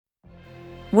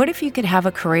What if you could have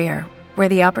a career where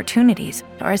the opportunities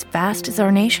are as vast as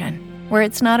our nation, where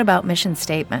it's not about mission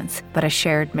statements, but a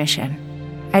shared mission?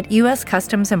 At U.S.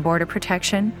 Customs and Border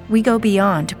Protection, we go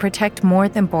beyond to protect more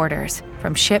than borders.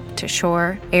 From ship to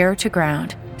shore, air to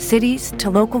ground, cities to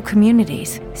local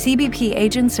communities, CBP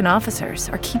agents and officers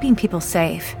are keeping people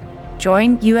safe.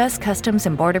 Join U.S. Customs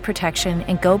and Border Protection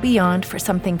and go beyond for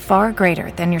something far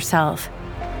greater than yourself.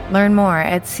 Learn more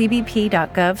at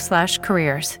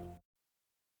cbp.gov/careers.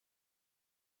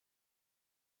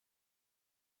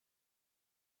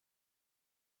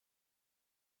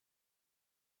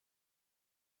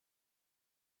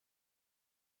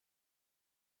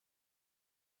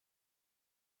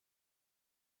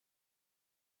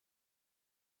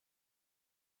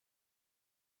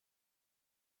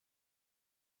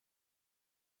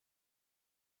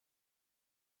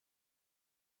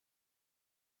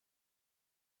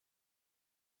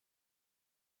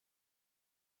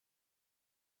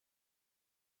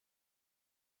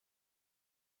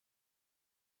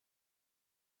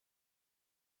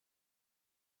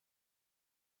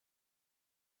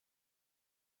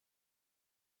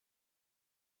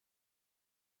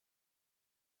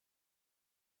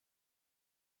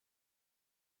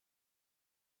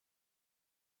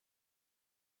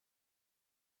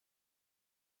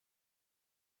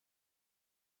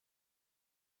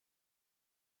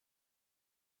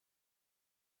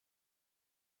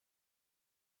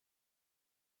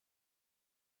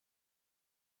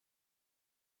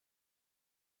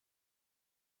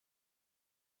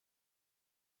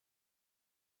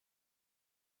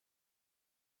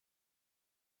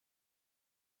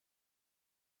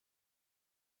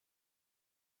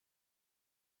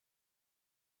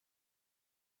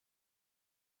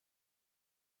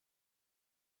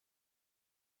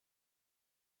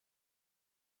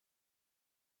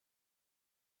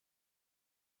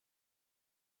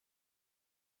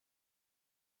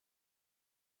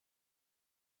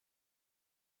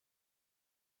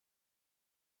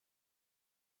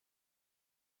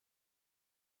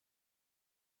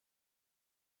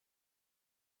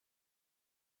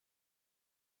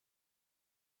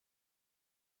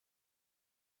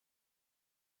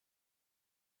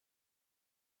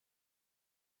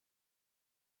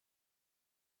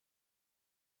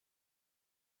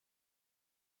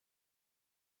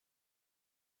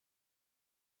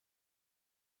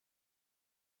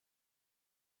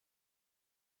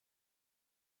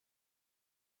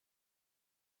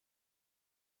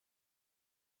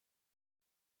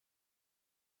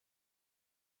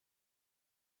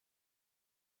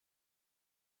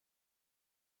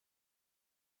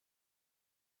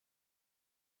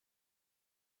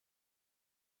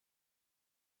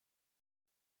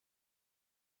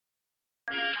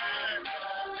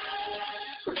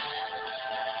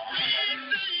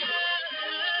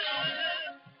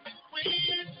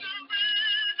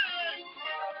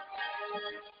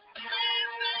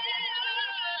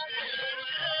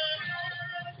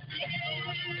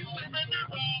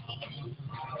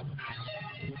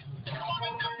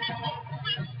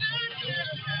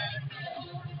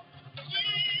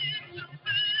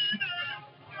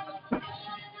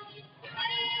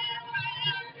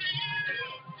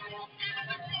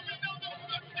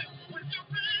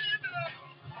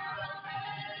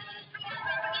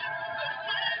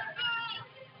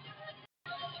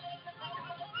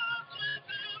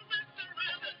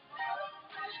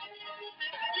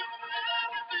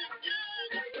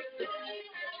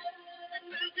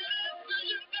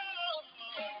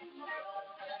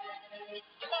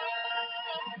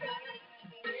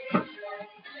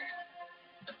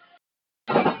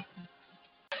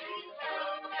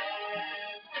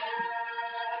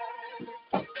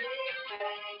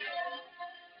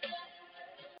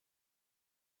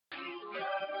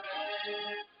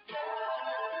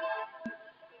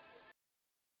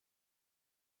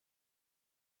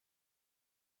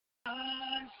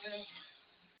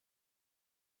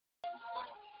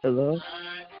 Hello?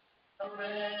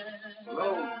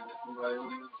 Hello?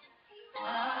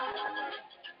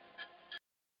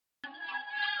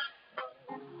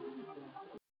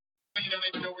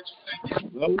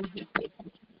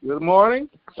 Good morning.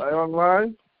 Are you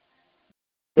online?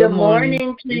 Good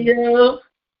morning to you.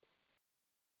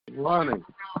 Good morning.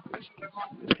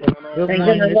 Good Thank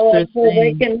morning, you, Miss Lord, for Christine.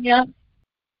 waking me up.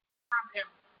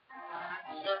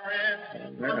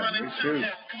 Me too.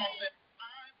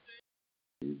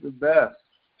 He's the best.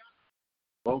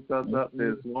 Woke us up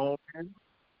this morning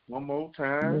one more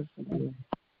time.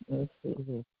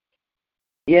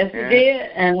 Yes, you did.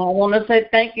 And I want to say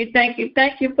thank you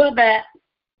for that.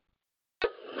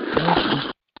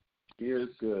 He is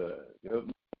good.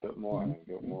 Good Good morning.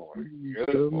 Good morning.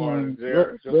 Good morning.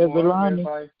 Jared. Good Brother morning, Lonnie.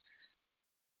 everybody.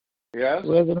 Yes?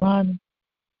 Brother Lonnie,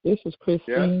 this is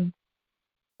Christine.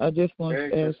 Yes? I just want Hey,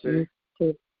 to ask Christine.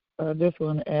 you. I just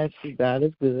want to ask you. God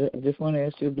is good. I just want to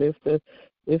ask you to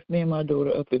lift me and my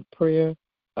daughter up in prayer.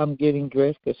 I'm getting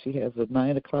dressed because she has a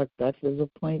 9 o'clock doctor's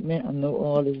appointment. I know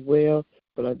all is well,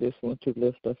 but I just want to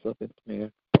lift us up in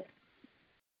prayer.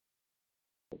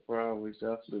 No problem. We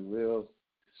definitely will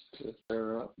lift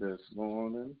her up this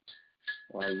morning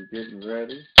while you're getting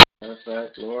ready. Matter of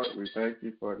fact, Lord, we thank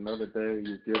you for another day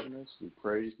you've given us. We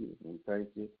praise you and we thank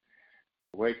you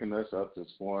for waking us up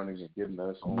this morning and getting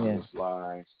us on this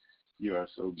line. You are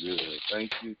so good.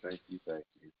 Thank you for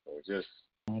just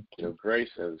your grace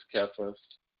has kept us.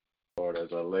 Lord, as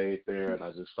I laid there and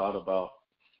I just thought about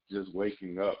just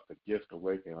waking up, the gift of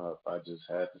waking up, I just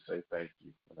had to say thank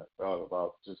you. And I thought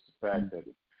about just the fact that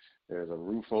there's a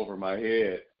roof over my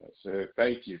head. I said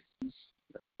thank you.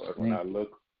 But when I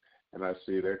look and I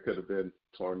see there could have been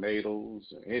tornadoes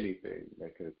or anything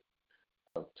that could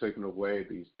have taken away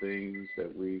these things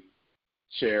that we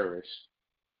cherish,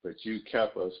 but you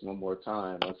kept us one more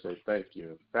time. I say thank you.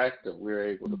 The fact that we're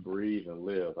able to breathe and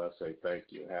live, I say thank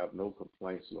you. I have no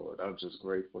complaints, Lord. I'm just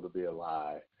grateful to be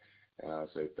alive. And I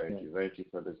say thank you. Thank you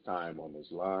for this time on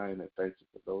this line, and thank you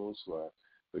for those who are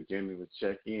beginning to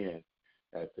check in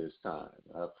at this time.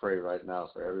 I pray right now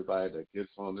for everybody that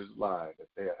gets on this line that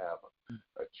they'll have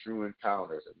a true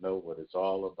encounter to know what it's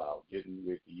all about, getting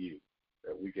with you,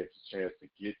 that we get the chance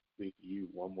to get with you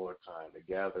one more time,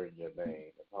 to gather in your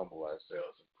name and humble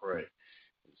ourselves and pray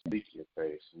and seek your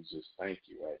face. We just thank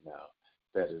you right now.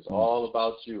 That is all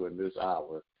about you in this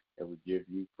hour, and we give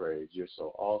you praise. You're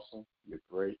so awesome, you're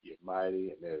great, you're mighty,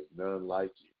 and there's none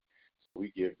like you. So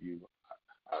we give you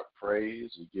our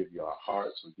praise, we give you our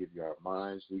hearts, we give you our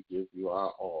minds, we give you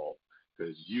our all,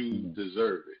 because you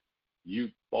deserve it. You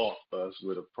bought us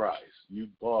with a price. You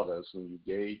bought us when you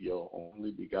gave your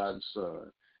only begotten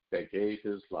Son that gave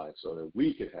his life so that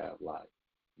we could have life.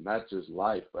 Not just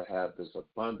life, but have this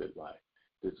abundant life,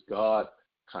 this God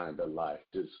kind of life,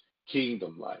 this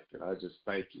kingdom life. And I just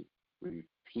thank you. We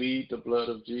plead the blood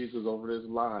of Jesus over this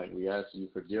line. We ask you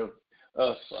to forgive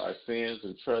us for our sins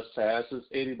and trespasses.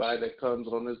 Anybody that comes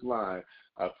on this line,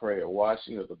 I pray a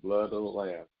washing of the blood of the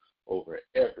Lamb over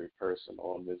every person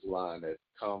on this line that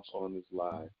comes on this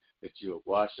line, that you will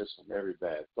wash us from every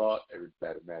bad thought, every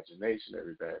bad imagination,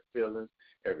 every bad feeling,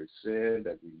 every sin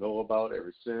that we know about,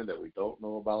 every sin that we don't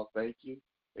know about. Thank you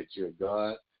that you're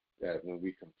God, that when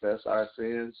we confess our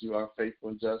sins, you are faithful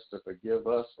and just to forgive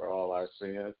us for all our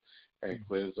sins and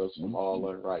cleanse us from all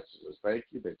unrighteousness. Thank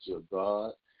you that you're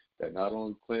God, that not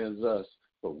only cleanse us,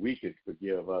 but we can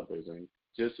forgive others. And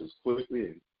just as quickly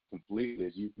and completely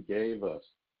as you forgave us,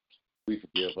 we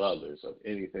forgive others of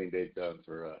anything they've done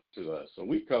to us. So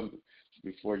we come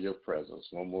before your presence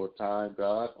one more time,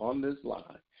 God, on this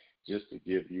line, just to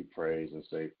give you praise and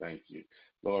say thank you.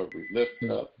 Lord, we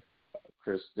lift up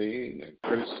Christine and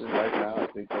Christian right now. I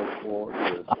think go forward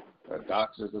to a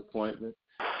doctor's appointment,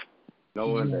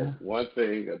 knowing that one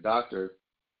thing, a doctor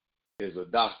is a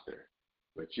doctor,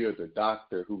 but you're the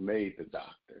doctor who made the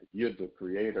doctor. You're the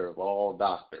creator of all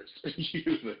doctors.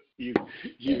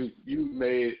 You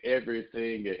made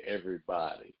everything and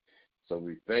everybody. So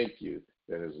we thank you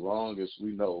that as long as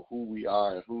we know who we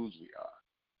are and whose we are,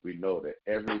 we know that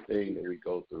everything that we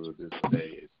go through this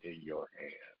day is in your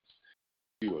hands.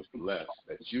 You are blessed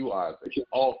that you are the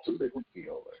ultimate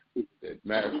healer. As a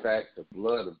matter of fact, the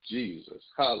blood of Jesus,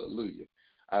 hallelujah.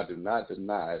 I do not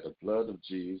deny the blood of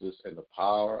Jesus and the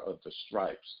power of the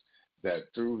stripes, that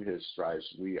through his stripes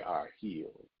we are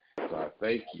healed. So I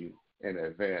thank you in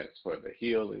advance for the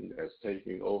healing that's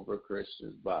taking over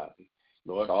Christian's body.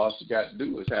 Lord, all she got to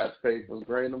do is have faith with a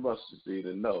grain of mustard seed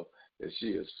and know that she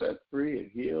is set free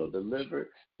and healed, delivered.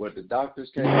 What the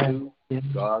doctors can't do,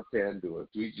 God can do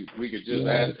it. We could just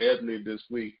ask Ebony this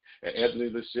week, and Ebony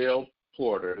Michelle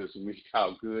Porter this week,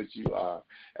 how good you are,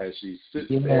 as she sits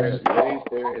there and lays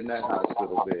there in that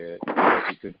hospital bed, and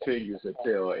she continues to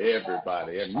tell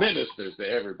everybody and ministers to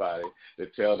everybody to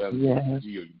tell them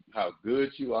how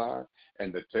good you are,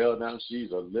 and to tell them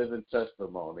she's a living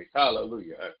testimony.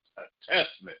 Hallelujah, a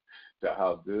testament to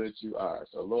how good you are.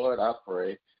 So Lord, I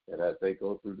pray that as they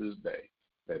go through this day,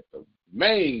 that the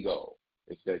main goal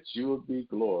is that you will be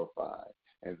glorified,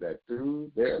 and that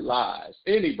through their lives,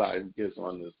 anybody who gets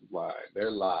on this line,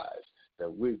 their lives, that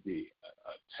we be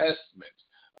a testament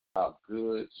of how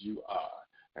good you are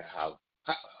and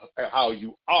how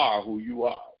you are who you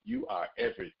are. You are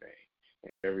everything,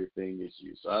 and everything is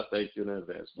you. So I thank you in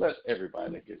advance. Bless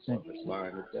everybody that gets on this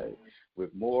line today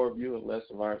with more of you and less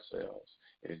of ourselves.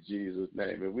 in Jesus'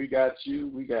 name. And we got you.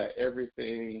 We got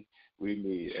everything we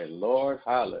need. And Lord,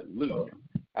 hallelujah,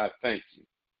 I thank you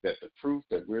that the proof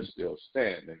that we're still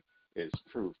standing is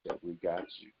proof that we got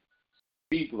you.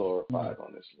 Be glorified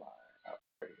on this line. I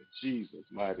pray in Jesus'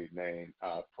 mighty name.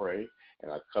 I pray,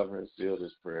 and I cover and seal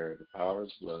this prayer in the power of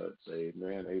His blood. Say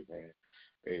amen, amen,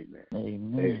 amen,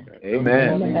 Amen.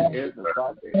 Amen.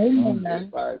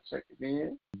 Everybody checking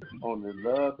in on the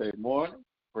Love Day morning.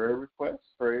 Prayer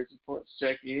requests, praise reports,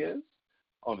 check-ins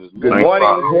on this. Good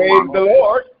morning. Praise the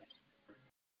Lord.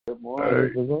 Good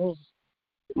morning.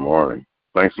 Good morning.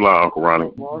 Thanks a lot, Uncle Ronnie.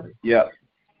 Good morning. Yeah.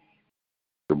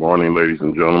 Good morning, ladies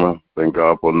and gentlemen. Thank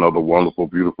God for another wonderful,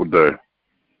 beautiful day.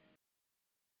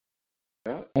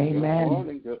 Yeah. Amen. Good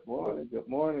morning, good morning, good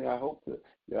morning. I hope that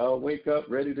y'all wake up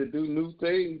ready to do new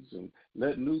things and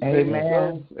let new things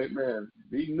go. Amen.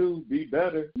 Be new, be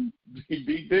better,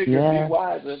 be bigger, be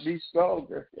wiser, be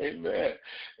stronger. Amen.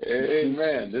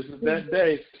 Amen. This is that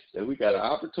day that we got an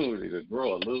opportunity to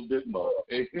grow a little bit more.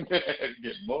 Amen.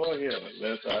 Get more healing.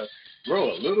 Let's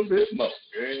grow a little bit more.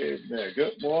 Amen.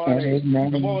 Good morning.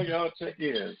 Amen. Come on, y'all, check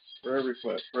in. Prayer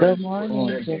request. Good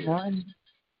morning. Good morning.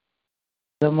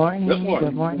 Good morning. Good morning.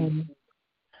 Good morning.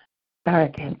 Sorry, I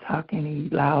can't talk any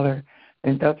louder.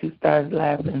 And don't you start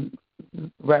laughing,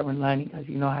 Reverend Lundy, because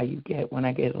you know how you get when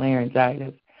I get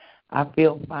laryngitis. I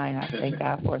feel fine. I thank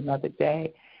God for another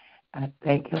day. I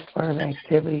thank Him for the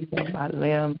activities of my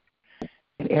limbs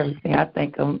and everything. I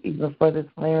thank Him even for this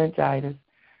laryngitis.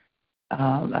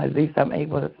 At least I'm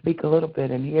able to speak a little bit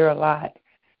and hear a lot.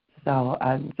 So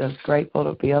I'm just grateful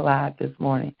to be alive this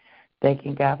morning.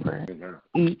 Thanking God for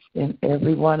each and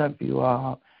every one of you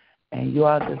all. And you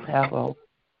all just have a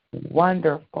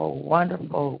wonderful,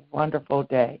 wonderful, wonderful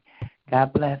day.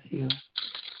 God bless you.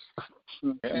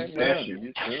 Amen.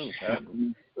 You too. Have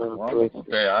a wonderful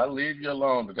day. I'll leave you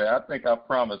alone today. I think I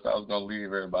promised I was going to leave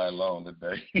everybody alone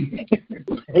today. You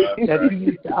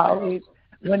used to always,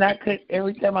 when I could,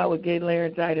 every time I would get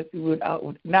laryngitis, you would,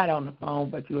 not on the phone,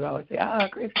 but you would always say,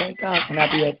 Chris can't talk when I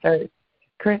be at church.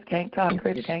 Chris can't talk.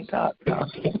 Chris can't talk.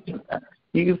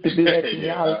 You used to do that to me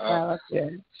all the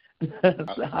time.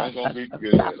 I'm going to be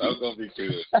good. I'm going to be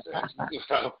good.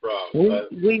 No problem.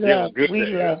 We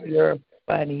love your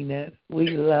funniness. We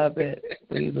love it.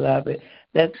 We love it.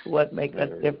 That's what makes us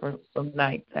different from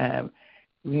nighttime.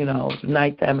 You know,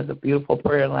 nighttime is a beautiful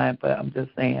prayer line, but I'm just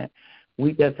saying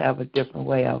we just have a different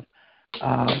way of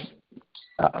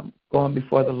going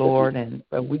before the Lord,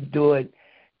 but we do it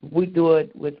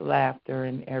with laughter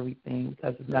and everything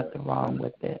because there's nothing wrong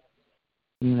with it.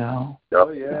 You know. Yep.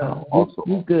 Oh, yeah. So, also,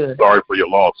 you good. Sorry for your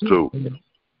loss, too.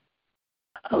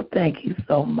 Oh, thank you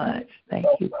so much. Thank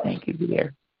you,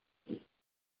 dear.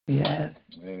 Yes.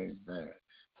 Amen.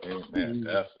 Amen.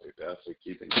 Definitely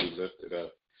keeping you lifted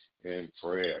up in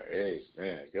prayer.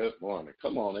 Amen. Good morning.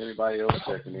 Come on, anybody else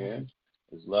checking in?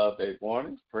 It's Love Day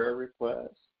morning, prayer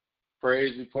requests,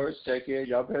 praise reports, check in.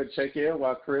 Y'all better check in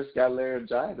while Chris got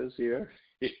laryngitis here.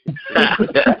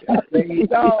 There you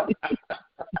go.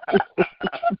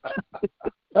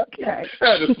 Okay.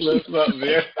 Try to slip something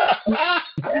there.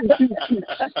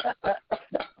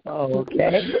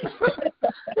 Okay.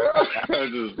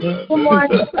 Good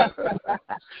morning.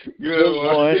 Good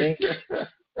morning.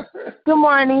 Good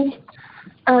morning.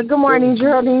 Good morning,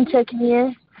 Geraldine checking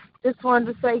in. Just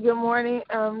wanted to say good morning.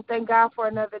 Thank God for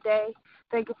another day.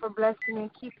 Thank you for blessing me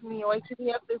and keeping me, waking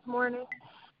me up this morning.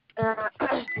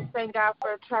 Just thank God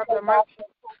for traveling mercy.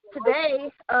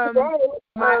 Today, it's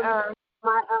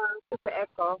an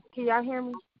echo. Can y'all hear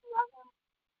me?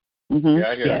 Mm-hmm. Yeah,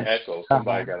 I hear an echo.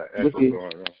 Somebody got an echo going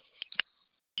on.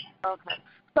 Okay.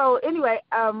 So anyway,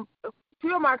 a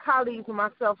few of my colleagues and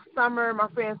myself, Summer, my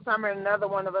friend Summer, and another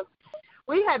one of us,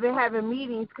 we have been having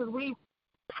meetings because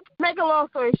make a long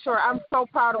story short, I'm so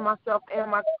proud of myself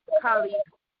and my colleagues.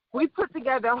 We put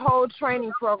together a whole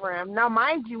training program. Now,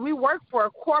 mind you, we work for a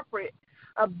corporate,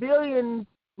 a $1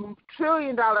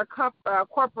 trillion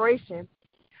corporation,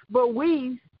 but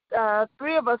we,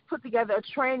 three of us, put together a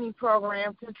training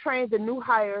program to train the new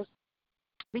hires,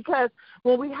 because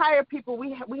when we hire people,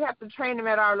 we have to train them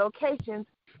at our locations,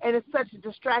 and it's such a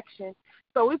distraction.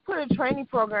 So we put a training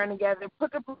program together,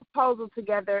 put the proposal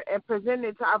together, and presented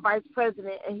it to our vice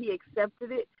president, and he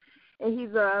accepted it.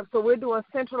 And so we're doing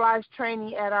centralized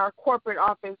training at our corporate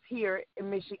office here in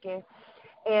Michigan,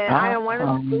 and I am one of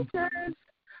the speakers.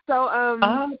 So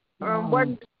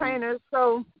one of the trainers.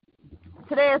 So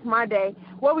today is my day.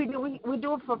 What we do, we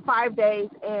do it for 5 days,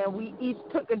 and we each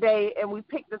took a day, and we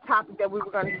picked the topic that we were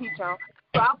going to teach on.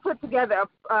 So I put together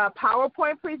a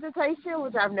PowerPoint presentation,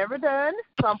 which I've never done,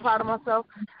 so I'm proud of myself.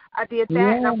 I did that,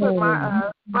 and I put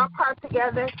my part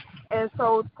together, And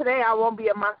so today I won't be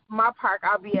at my park.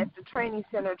 I'll be at the training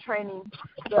center training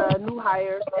the new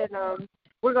hires. And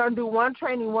we're going to do one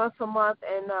training once a month.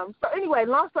 And so anyway,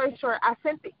 long story short,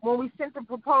 when we sent the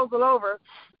proposal over,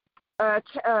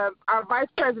 our vice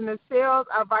president of sales,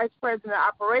 our vice president of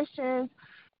operations,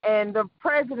 and the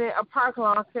president of Park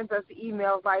Lawn sent us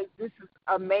emails like, this is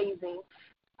amazing.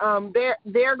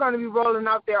 They're going to be rolling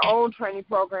out their own training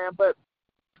program, but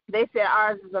they said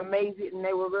ours is amazing, and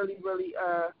they were really, really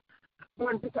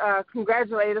wanted to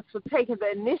congratulate us for taking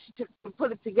the initiative to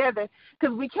put it together,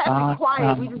 because we kept it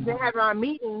quiet. We just didn't have our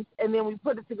meetings, and then we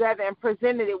put it together and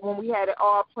presented it when we had it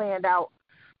all planned out.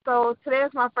 So today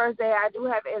is my first day. I do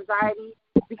have anxiety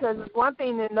because it's one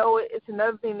thing to know it, it's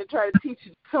another thing to try to teach it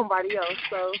to somebody else.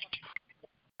 So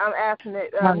I'm asking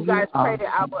that you guys pray that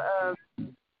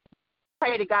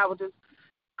God will just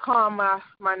calm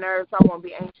my nerves so I won't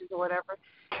be anxious or whatever.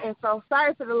 And so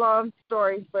sorry for the long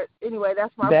story, but anyway,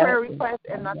 that's my prayer request,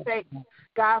 and I thank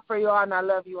God for you all, and I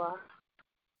love you all.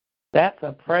 That's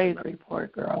a praise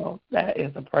report, girl. That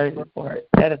is a praise report.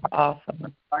 That is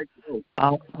awesome.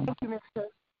 Awesome. Thank you, Mr.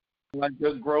 Like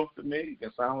just growth to me.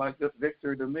 It sounds like just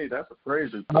victory to me. That's a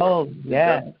praise report. Oh,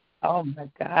 yes. Oh, my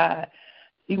God.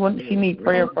 She needs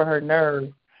prayer for her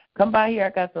nerves. Come by here.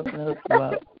 I got something to hook you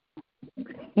up.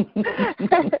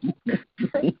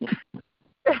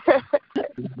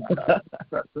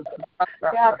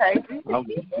 Yeah, crazy.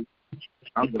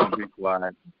 I'm going to be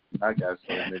quiet. I got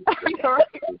something.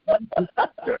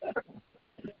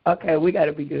 Okay, we got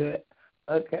to be good.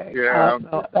 Okay. Yeah.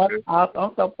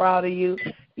 I'm so proud of you.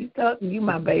 You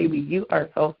my baby. You are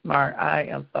so smart. I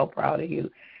am so proud of you.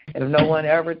 If no one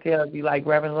ever tells you, like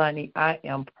Reverend Lundy, I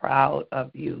am proud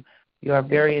of you. You are a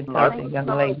very intelligent young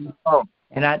lady.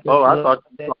 And I thought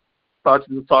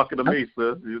you were talking to me,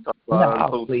 sis. You talking about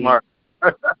I'm so smart.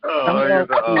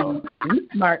 You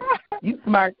smart. You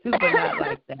smart too, but not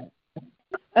like that.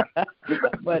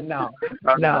 But no,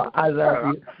 I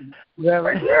love you.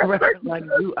 Reverend Lundy,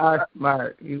 you are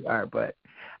smart. You are, but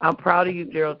I'm proud of you,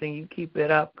 Geraldine. You keep it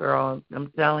up, girl.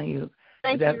 I'm telling you.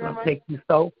 That's going to take you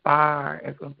so far.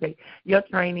 It's going to take your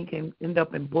training can end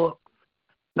up in books.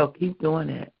 So keep doing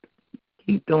it.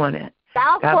 Keep doing it.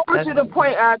 I'll forward you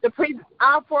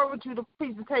I'll forward you the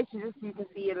presentation just so you can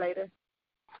see it later.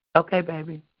 Okay,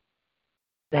 baby.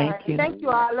 Thank you. Thank you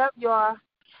all. I love you all.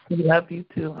 Love you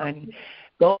too, honey.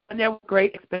 Go in there with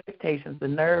great expectations. The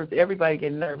nerves, everybody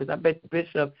get nervous. I bet the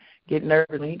Bishop get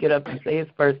nervous when he get up and say his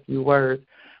first few words.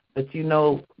 But you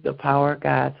know the power of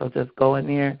God, so just go in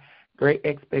there, great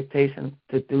expectations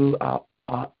to do an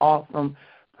awesome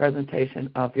presentation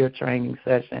of your training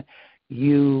session.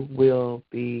 You will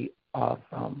be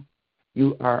awesome.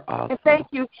 You are awesome. And thank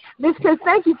you.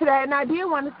 Thank you for that. And I did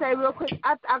want to say real quick,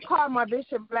 I called my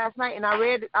bishop last night and I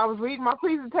was reading my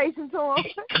presentation to him.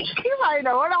 He might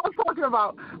know what I was talking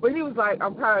about. But he was like,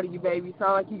 I'm proud of you, baby.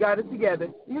 Sound like you got it together.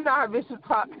 You know how bishops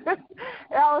talk. And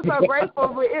I was so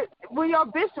grateful. When your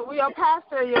bishop, when your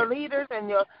pastor, your leaders, and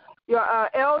your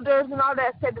elders and all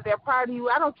that said that they're proud of you,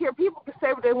 I don't care. People can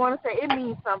say what they want to say. It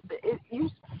means something. It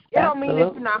don't mean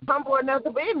that you're not humble or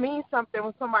nothing, but it means something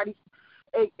when somebody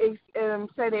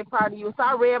say they're proud of you. So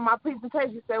I read my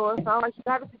presentation and said, well, it sounds like you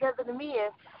got it together to me.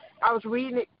 And I was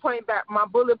reading it, pointing back my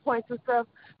bullet points and stuff,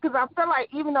 because I feel like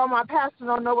even though my pastor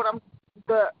don't know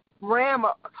the ram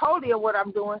totally of what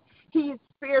I'm doing, he's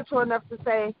spiritual enough to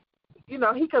say, you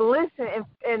know, he can listen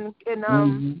and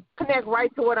connect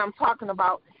right to what I'm talking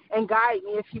about and guide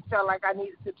me if he felt like I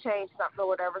needed to change something or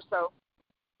whatever. So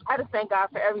I just thank God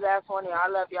for every last one of y'all. I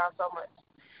love y'all so much.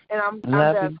 And I'm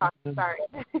done talking. Sorry.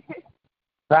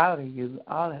 Proud of you.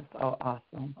 Oh, that's so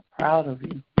awesome. Proud of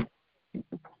you.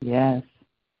 Yes.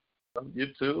 You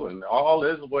too, and all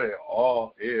is well.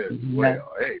 All is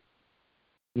well. Hey.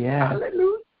 Yeah.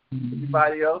 Hallelujah.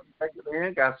 Anybody else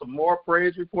got some more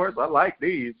praise reports? I like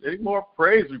these. Any more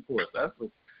praise reports? That's a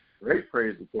great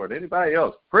praise report. Anybody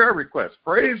else? Prayer requests,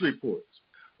 praise reports.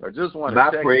 I just want to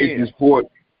check in. My praise report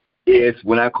is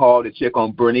when I called to check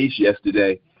on Bernice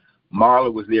yesterday,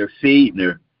 Marla was there feeding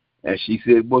her. And she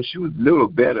said, well, she was a little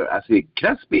better. I said,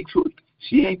 can I speak to her?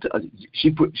 She ain't. She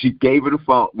gave her the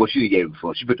phone. Well, she didn't give her the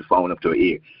phone. She put the phone up to her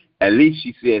ear. At least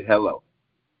she said hello.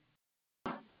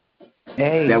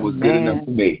 Hey, that was good enough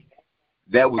for me.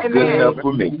 That was good enough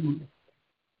for me.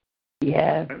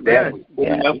 Yes. That was good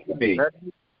enough for me.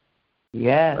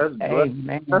 Yes.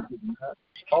 Amen. That's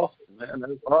awesome, man.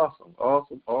 That's awesome.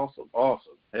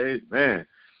 Awesome. Amen.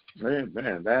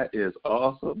 Amen. That is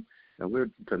awesome. And we'll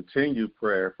continue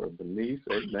prayer for Denise,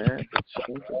 amen, for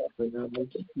keeping them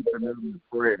in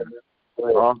prayer.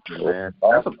 Awesome, man.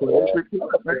 That's a prayer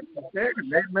report.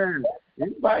 Amen.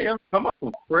 Anybody else? Come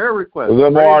on, prayer request.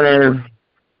 Good morning.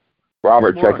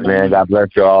 Robert checking in. God bless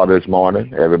you all this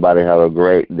morning. Everybody have a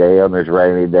great day on this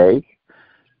rainy day.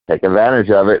 Take advantage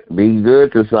of it. Be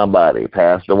good to somebody.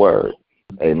 Pass the word.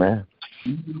 Amen.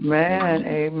 Amen.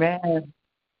 Amen.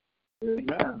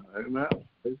 Amen. Amen.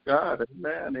 Praise God.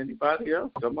 Amen. Anybody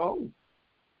else? Come on.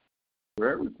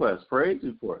 Prayer requests, praise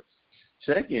reports.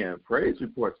 Check in, praise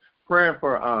reports. Praying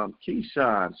for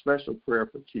Keyshawn, special prayer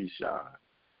for Keyshawn.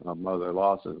 Mother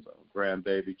Lawson's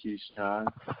grandbaby Keyshawn,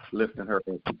 lifting her up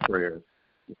in prayer.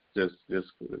 Just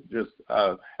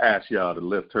ask y'all to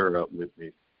lift her up with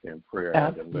me in prayer.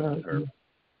 And lift her.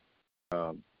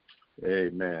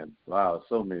 Amen. Wow,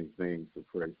 so many things to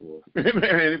pray for.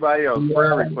 Anybody else?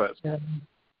 Prayer requests.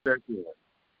 Check in.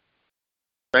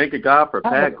 Thank you, God, for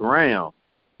Pat Graham.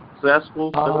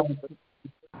 Successful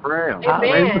Graham.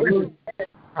 Amen.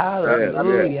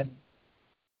 Hallelujah.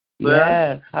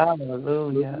 Yes,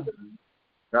 hallelujah.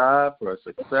 God for a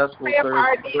successful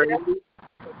surgery.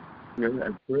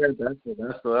 That's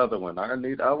the other one. I want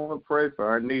to pray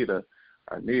for Arnita.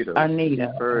 Arnita.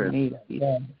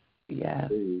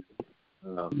 Yes.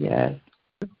 Yes.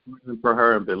 For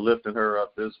her and been lifting her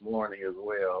up this morning as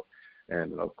well.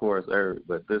 And of course,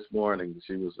 but this morning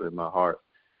she was in my heart,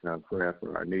 and I'm praying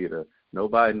for Arnita.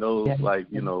 Nobody knows,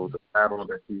 the battle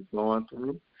that she's going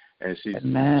through, and she's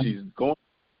going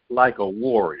like a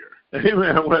warrior.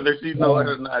 Amen. Whether she knows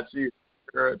it or not, she's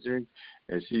encouraging,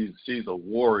 and she's a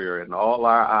warrior in all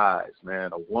our eyes,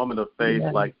 man. A woman of faith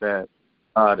like that,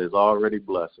 God is already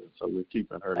blessing. So we're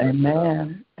keeping her.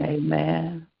 Amen.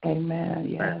 Amen.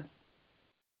 Yes.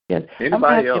 Yes.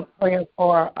 Anybody else?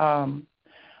 I'm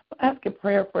asking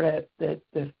prayer for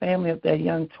the family of that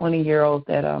young 20-year-old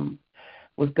that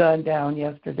was gunned down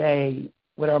yesterday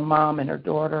with her mom and her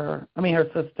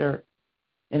sister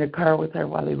in the car with her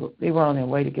while they were on their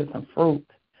way to get some fruit.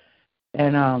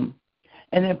 And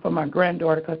then for my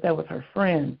granddaughter, because that was her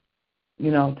friend,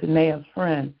 Tanea's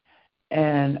friend.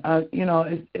 And,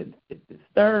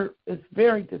 it's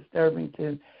very disturbing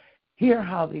to hear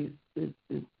how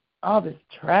all this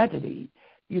tragedy,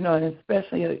 and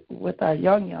especially with our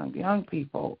young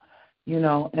people,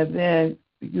 and then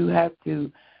you have to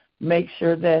make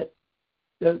sure that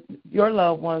your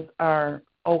loved ones are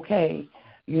okay,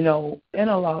 in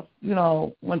a loss,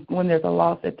 when there's a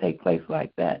loss that takes place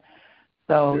like that.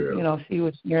 So, she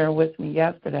was sharing with me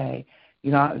yesterday,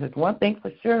 there's one thing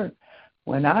for sure.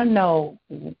 When I know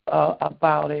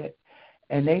about it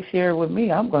and they share it with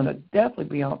me, I'm going to definitely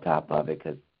be on top of it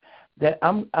because that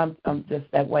I'm just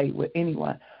that way with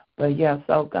anyone. But,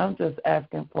 so I'm just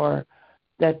asking for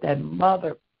that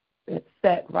mother that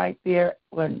sat right there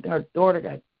when her daughter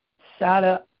got shot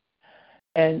up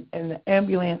and the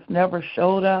ambulance never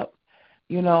showed up,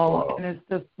 and it's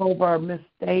just over a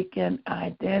mistaken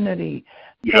identity.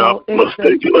 So it's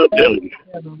just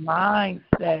a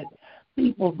mindset.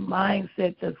 People's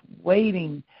mindset just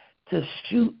waiting to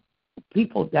shoot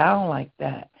people down like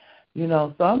that,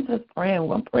 So I'm just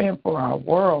praying. I'm praying for our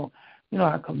world,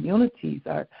 our communities,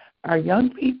 our young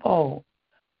people,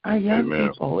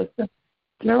 people. It's just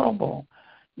terrible.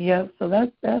 So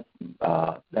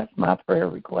that's my prayer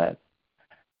request.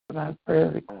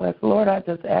 Lord, I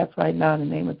just ask right now in the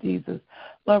name of Jesus,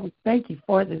 Lord, we thank you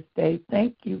for this day.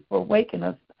 Thank you for waking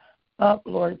us up,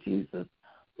 Lord Jesus.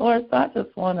 Lord, so I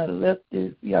just want to lift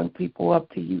these young people up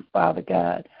to you, Father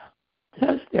God.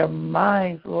 Touch their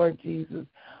minds, Lord Jesus.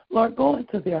 Lord, go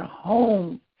into their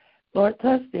homes. Lord,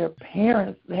 touch their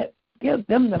parents. Give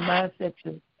them the mindset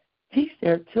to teach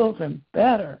their children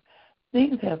better.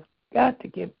 Things have got to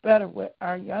get better with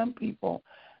our young people.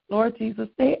 Lord Jesus,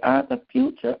 they are the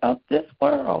future of this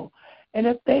world. And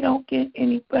if they don't get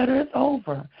any better, it's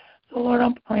over. So, Lord,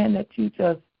 I'm praying that you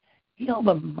just heal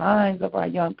the minds of our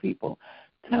young people.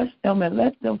 Touch them and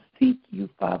let them seek you,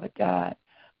 Father God.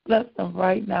 Bless them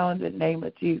right now in the name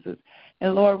of Jesus.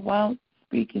 And, Lord, while I'm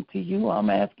speaking to you,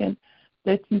 I'm asking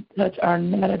that you touch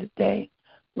Arnetta today.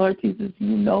 Lord Jesus,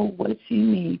 you know what she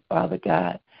needs, Father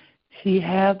God. She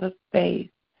has the faith.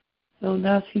 So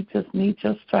now she just needs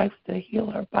your stripes to heal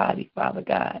her body, Father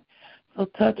God. So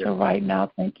touch her right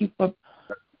now. Thank you for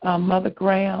Mother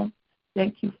Graham.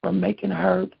 Thank you for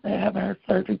having her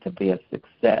surgery to be a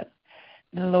success.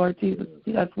 And Lord Jesus,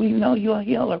 because we know you're a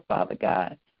healer, Father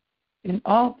God. In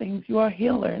all things, you are a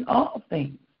healer in all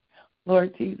things.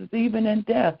 Lord Jesus, even in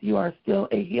death, you are still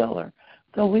a healer.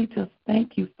 So we just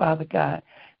thank you, Father God.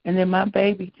 And then my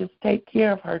baby, just take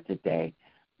care of her today.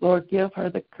 Lord, give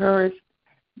her the courage.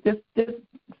 Just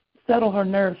settle her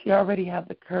nerves. She already has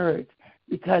the courage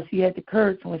because she had the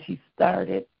courage when she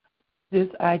started. this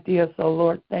idea. So,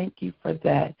 Lord, thank you for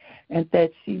that, and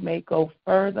that she may go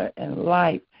further in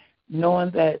life,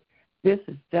 knowing that this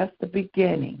is just the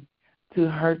beginning to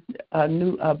her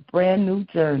a brand new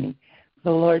journey.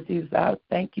 So, Lord Jesus, I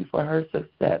thank you for her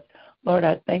success. Lord,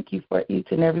 I thank you for each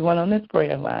and every one on this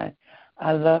prayer line.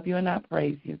 I love you and I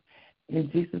praise you. In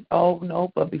Jesus, oh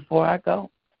no, but before I go,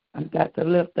 I've got to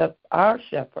lift up our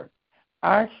shepherd,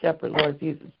 Lord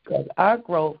Jesus, because our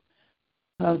growth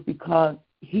comes because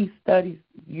he studies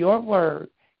your word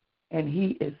and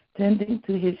he is tending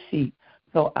to his sheep.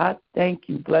 So I thank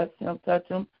you. Bless him, touch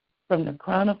him from the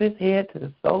crown of his head to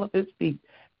the sole of his feet.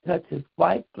 Touch his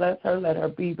wife, bless her, let her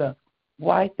be the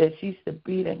wife that she should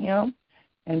be to him.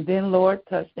 And then, Lord,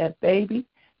 touch that baby,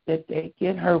 that they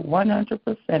get her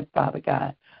 100%, Father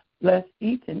God. Bless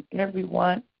each and every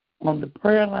one on the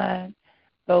prayer line,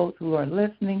 those who are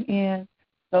listening in,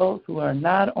 those who are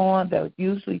not on, that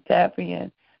usually tap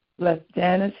in. Bless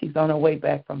Janice. She's on her way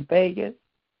back from Vegas.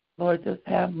 Lord, just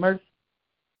have mercy.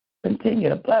 Continue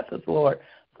to bless us, Lord,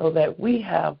 so that we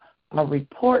have a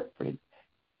report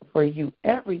for you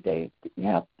every day. We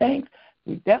have thanks.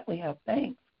 We definitely have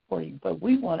thanks for you, but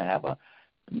we want to have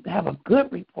a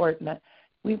good report.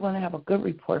 We want to have a good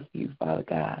report for you, Father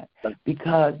God,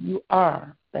 because you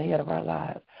are the head of our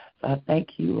lives. So I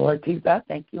thank you, Lord Jesus. I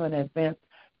thank you in advance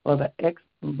for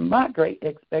my great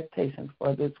expectations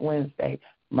for this Wednesday,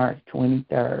 March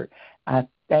 23rd. I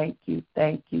thank you,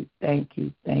 thank you, thank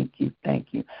you, thank you, thank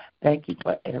you. Thank you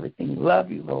for everything.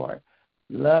 Love you, Lord.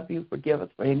 Love you. Forgive us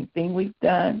for anything we've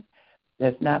done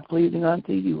that's not pleasing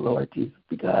unto you, Lord Jesus,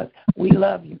 because we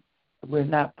love you. We're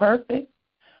not perfect,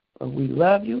 but we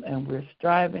love you and we're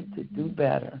striving to do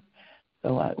better.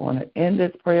 So I want to end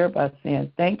this prayer by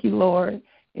saying thank you, Lord.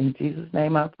 In Jesus'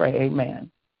 name I pray. Amen.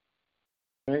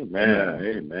 Amen.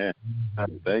 Amen.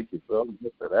 Thank you so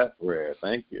much for that prayer.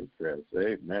 Thank you, Chris.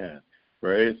 Amen.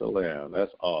 Praise the Lamb.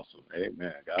 That's awesome.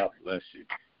 Amen. God bless you.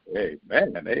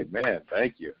 Amen. Amen.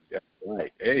 Thank you. That's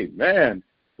right. Amen.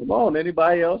 Come on.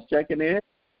 Anybody else checking in?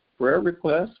 Prayer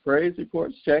requests, praise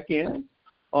reports, check in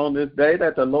on this day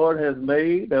that the Lord has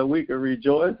made, that we can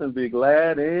rejoice and be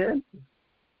glad in.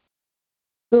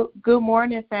 Good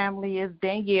morning, family. It's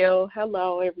Danielle.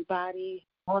 Hello, everybody.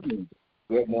 Morning.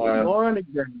 Good morning. Good morning,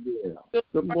 Danielle.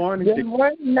 Good morning. Good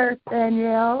morning, Nurse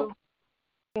Danielle.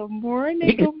 Good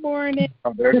morning. Good morning.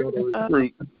 Good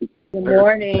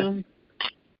morning.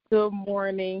 Good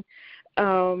morning.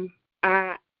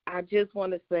 I just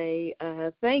want to say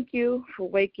thank you for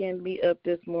waking me up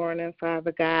this morning,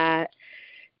 Father God,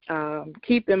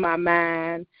 keeping my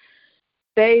mind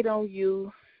stayed on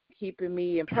you, keeping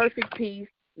me in perfect peace,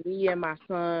 me and my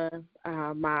son,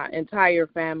 my entire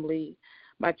family,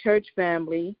 my church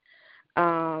family.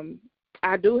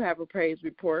 I do have a praise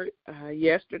report.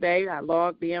 Yesterday, I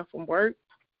logged in from work.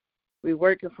 We're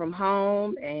working from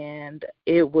home, and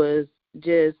it was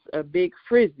just a big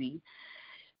frizzy.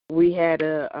 We had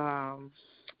a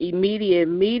immediate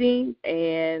meeting,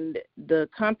 and the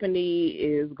company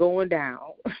is going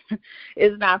down.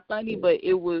 It's not funny, but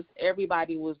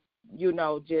everybody was,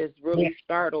 just really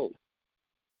startled.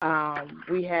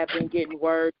 We have been getting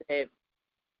word that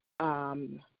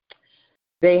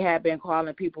they have been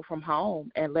calling people from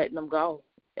home and letting them go.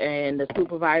 And the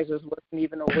supervisors wasn't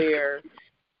even aware.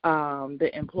 The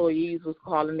employees was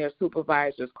calling their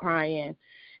supervisors crying.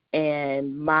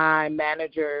 And my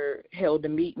manager held a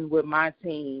meeting with my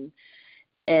team,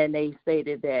 and they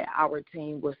stated that our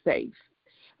team was safe.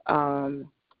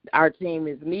 Our team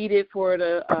is needed for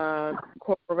the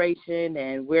corporation,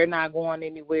 and we're not going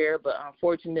anywhere. But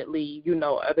unfortunately,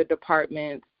 other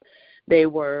departments, they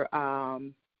were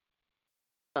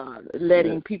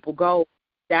letting people go,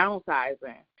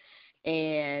 downsizing.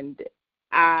 And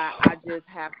I just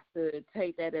have to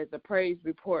take that as a praise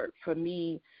report for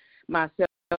me, myself,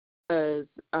 because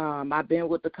I've been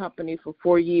with the company for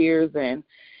 4 years, and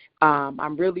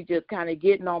I'm really just kind of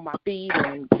getting on my feet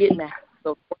and getting the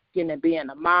of working and being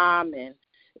a mom and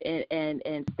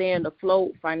staying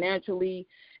afloat financially.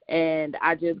 And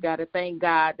I just got to thank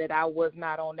God that I was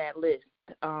not on that list.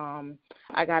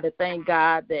 I got to thank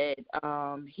God that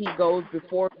he goes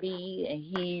before me and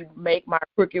he make my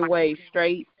crooked way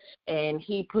straight, and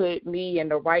he put me in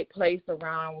the right place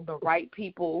around the right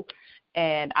people.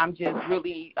 And I'm just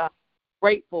really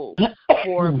grateful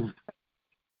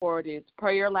for this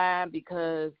prayer line,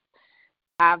 because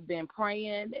I've been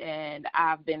praying and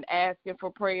I've been asking for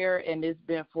prayer, and it's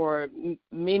been for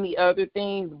many other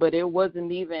things, but it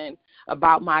wasn't even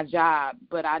about my job.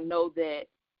 But I know that,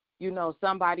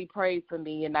 somebody prayed for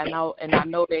me, and I know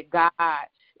that God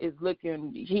is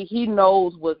looking. He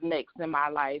knows what's next in my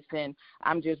life, and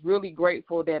I'm just really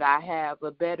grateful that I have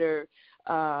a better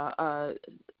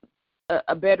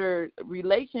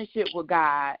relationship with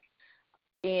God,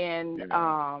 and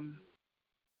I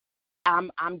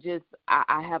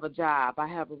have a job, I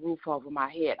have a roof over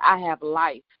my head, I have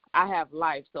life.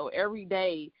 So every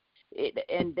day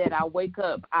and that I wake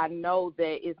up, I know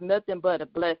that it's nothing but a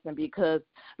blessing, because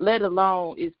let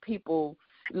alone is people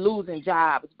losing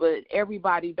jobs, but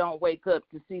everybody don't wake up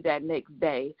to see that next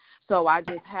day. So I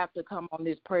just have to come on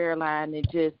this prayer line and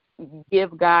just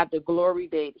give God the glory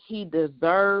that he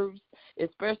deserves,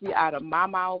 especially out of my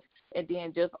mouth, and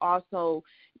then just also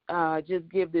just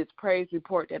give this praise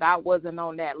report that I wasn't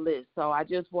on that list. So I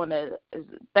just want to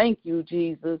thank you,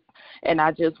 Jesus, and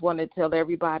I just want to tell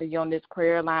everybody on this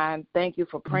prayer line, thank you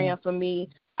for praying for me.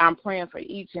 I'm praying for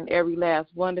each and every last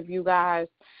one of you guys.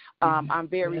 I'm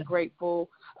very grateful.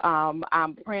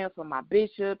 I'm praying for my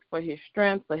bishop, for his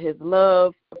strength, for his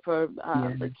love, for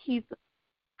Keith,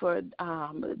 for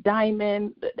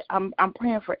Diamond. I'm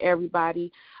praying for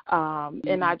everybody,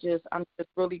 and I'm just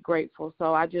really grateful.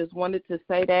 So I just wanted to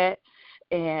say that,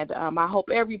 and I hope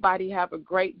everybody have a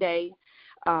great day,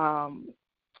 and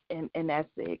that's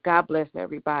it. God bless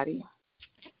everybody.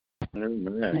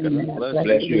 Amen. God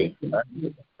bless you.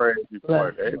 Praise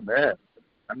report. Amen.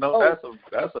 I know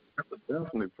that's a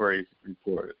definitely praise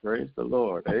report. Praise the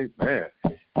Lord. Amen.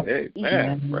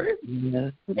 Amen. Praise.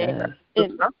 Yes.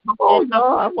 Come on,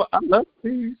 y'all. I love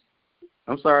these.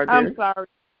 I'm sorry, dear. I'm sorry.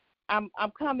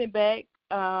 I'm coming back.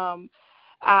 I'm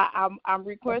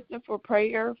requesting for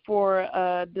prayer for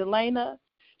Delana.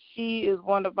 She is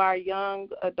one of our young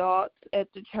adults at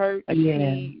the church.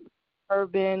 Yeah. She's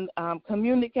been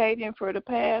communicating for the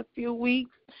past few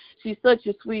weeks. She's such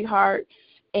a sweetheart,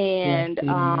 and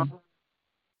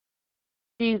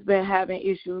she's been having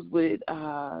issues with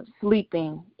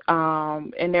sleeping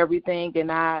and everything.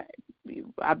 And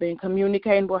I've been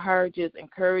communicating with her, just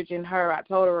encouraging her. I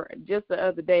told her just the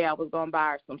other day I was going to buy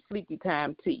her some sleepy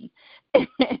time tea. and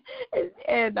she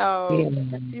said,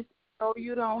 "Oh,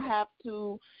 you don't have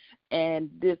to." And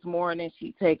this morning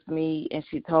she texted me and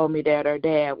she told me that her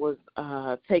dad was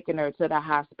taking her to the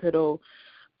hospital.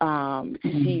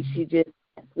 She just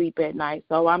can't sleep at night.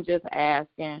 So I'm just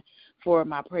asking for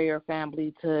my prayer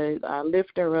family to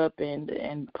lift her up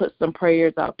and put some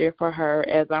prayers out there for her,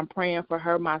 as I'm praying for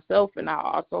her myself. And I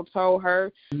also told her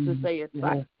to say a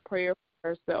silent prayer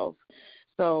for herself.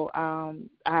 So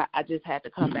I just had to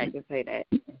come back and say that.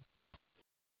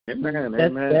 Amen.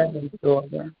 That's Devin's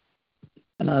daughter.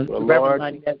 Lord,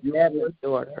 that's Devin's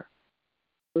daughter.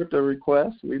 With the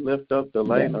request, we lift up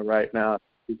Delana right now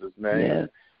in Jesus' name.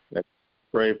 Let's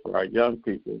pray for our young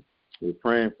people. We're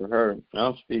praying for her.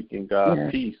 I'm speaking,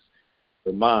 God, peace,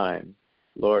 the mind.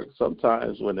 Lord,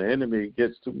 sometimes when the enemy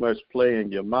gets too much play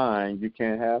in your mind, you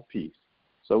can't have peace.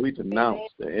 So we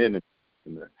denounce the enemy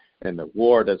and the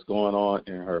war that's going on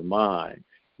in her mind,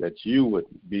 that you would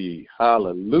be,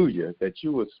 hallelujah, that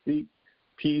you would speak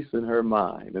peace in her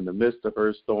mind in the midst of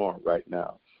her storm right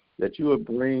now, that you would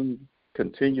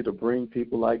continue to bring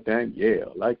people like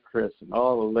Danielle, like Chris, and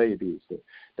all the ladies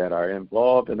that are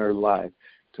involved in her life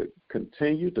to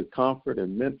continue to comfort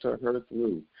and mentor her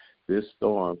through this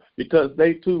storm, because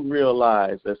they too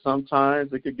realize that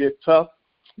sometimes it could get tough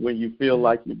when you feel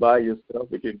like you're by yourself.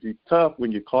 It can be tough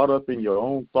when you're caught up in your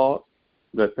own thoughts.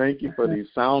 But thank you for these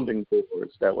sounding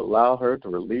boards that will allow her to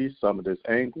release some of this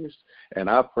anguish. And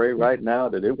I pray right now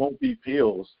that it won't be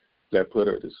pills that put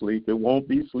her to sleep. It won't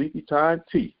be sleepy time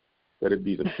tea, that it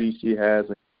be the peace she has.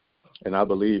 And I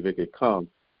believe it could come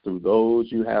through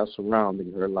those you have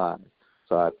surrounding her life.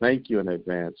 So I thank you in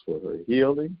advance for her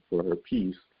healing, for her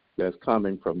peace that's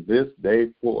coming from this day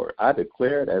forward. I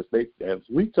declare it as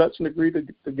we touch and agree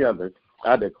together,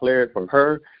 I declare it for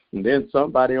her. And then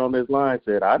somebody on this line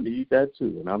said, I need that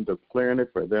too. And I'm declaring it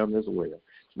for them as well.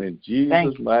 In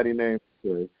Jesus' mighty name,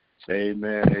 amen,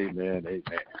 amen, amen, amen,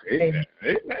 amen.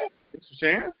 Thanks for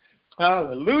sharing.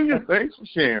 Hallelujah. Thanks for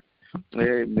sharing.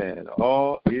 Amen.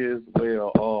 All is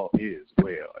well. All is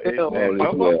well. Amen.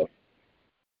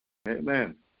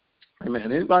 Amen.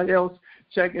 Amen. Anybody else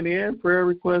checking in? Prayer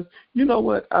requests? You know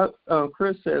what?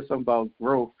 Chris said something about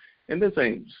growth, and this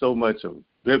ain't so much a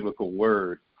biblical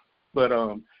word, but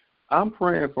I'm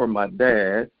praying for my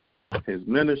dad, his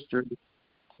ministry.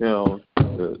 You know,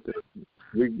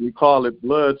 we call it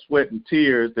blood, sweat, and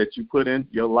tears that you put in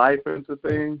your life into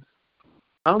things.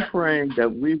 I'm praying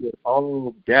that we will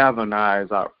all galvanize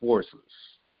our forces,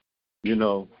 you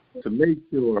know, to make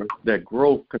sure that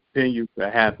growth continues to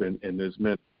happen in this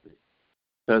ministry.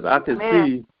 Because I can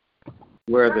see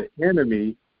where the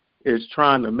enemy is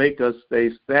trying to make us stay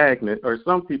stagnant, or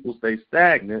some people stay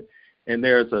stagnant, and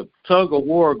there's a tug of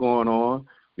war going on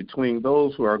between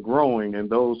those who are growing and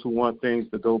those who want things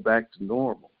to go back to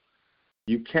normal.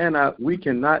 We cannot,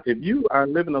 if you are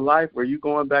living a life where you're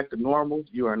going back to normal,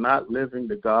 you are not living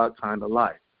the God kind of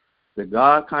life. The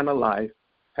God kind of life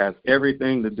has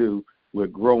everything to do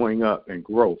with growing up and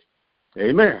growth.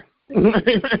 Amen.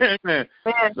 Amen.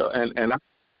 So, and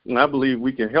I believe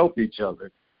we can help each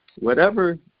other.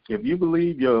 Whatever, if you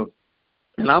believe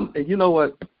and you know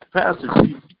what, Pastor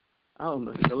G, I don't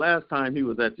know, the last time he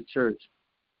was at the church,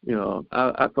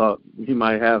 I thought he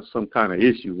might have some kind of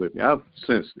issue with me. I've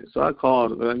sensed it. So I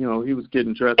called, he was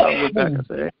getting dressed. I went back and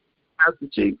said, hey, Pastor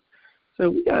Chief,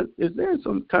 so is there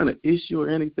some kind of issue or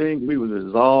anything we were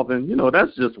resolving?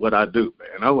 That's just what I do,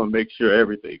 man. I want to make sure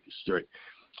everything is straight.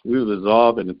 We were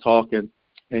resolving and talking.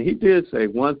 And he did say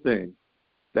one thing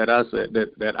that I said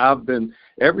that I've been,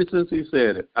 ever since he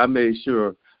said it, I made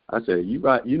sure, I said, you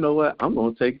right, you know what, I'm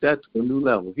going to take that to a new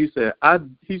level. He said, I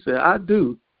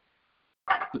do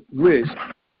wish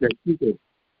that you could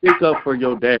pick up for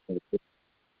your dad.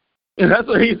 And that's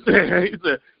what he said.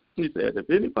 He said, if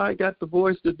anybody got the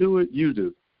voice to do it, you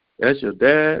do. That's your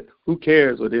dad. Who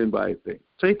cares what anybody thinks?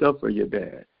 Take up for your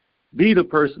dad. Be the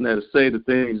person that'll say the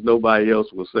things nobody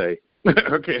else will say.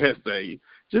 Okay, say.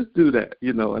 Just do that,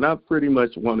 and I pretty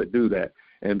much want to do that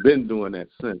and been doing that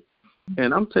since.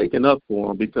 And I'm taking up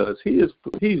for him because he's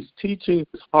teaching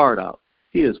his heart out.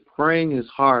 He is praying his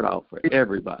heart out for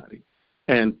everybody.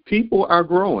 And people are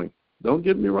growing. Don't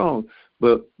get me wrong.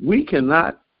 But we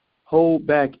cannot hold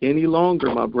back any longer,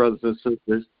 my brothers and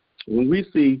sisters, when we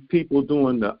see people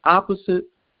doing the opposite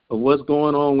of what's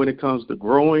going on when it comes to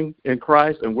growing in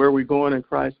Christ and where we're going in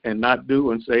Christ, and not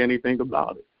do and say anything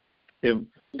about it.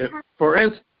 If for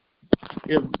instance,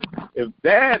 if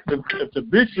the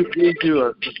bishop gives you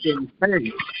a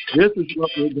hey, this is what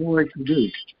we're going to do.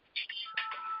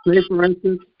 Say, for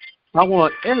instance, I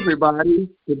want everybody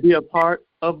to be a part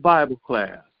of Bible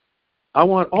class. I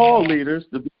want all leaders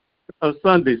to be of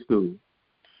Sunday school.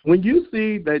 When you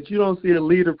see that you don't see a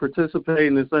leader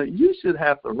participating in Sunday, you should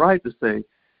have the right to say,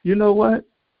 you know what?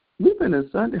 We've been in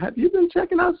Sunday. Have you been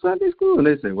checking out Sunday school? And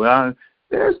they say, well,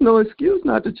 there's no excuse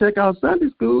not to check out Sunday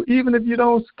school, even if you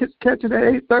don't catch it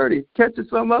at 8:30. Catch it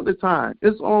some other time.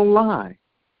 It's online.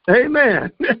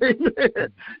 Amen.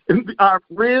 Amen. Our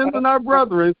friends and our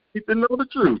brothers need to know the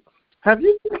truth. Have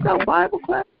you checked out Bible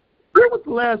class? When was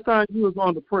the last time you was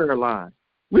on the prayer line?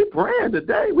 We're praying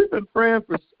today. We've been praying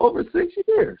for over 6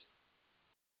 years.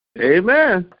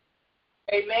 Amen.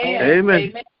 Amen.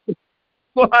 Amen.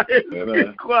 Quiet.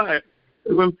 Amen. Quiet.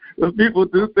 When people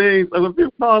do things, when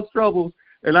people cause troubles,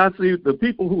 and I see the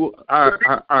people who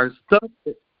are stuck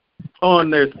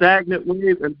on their stagnant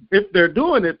ways, and if they're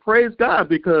doing it, praise God,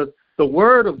 because the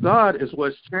Word of God is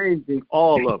what's changing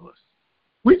all of us.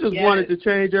 We just wanted to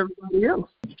change everybody else.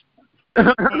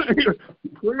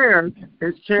 Prayer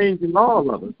is changing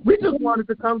all of us. We just wanted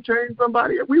to come change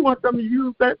somebody else. We want them to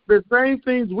use the same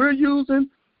things we're using,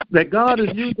 that God is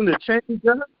using to change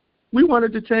us. We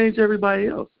wanted to change everybody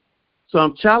else. So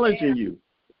I'm challenging you,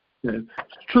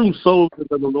 true soldiers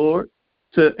of the Lord,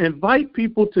 to invite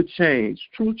people to change,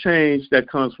 true change that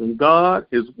comes from God,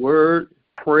 His Word,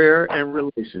 prayer, and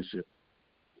relationship.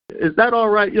 Is that all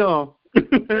right, y'all?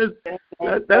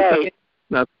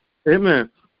 Amen.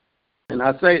 And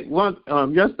I say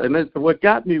yesterday, what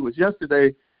got me was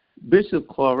yesterday, Bishop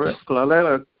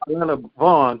Claretta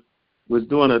Vaughn was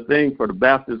doing a thing for the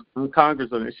Baptist Congress,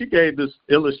 and she gave this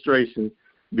illustration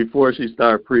before she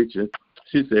started preaching.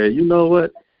 She said, you know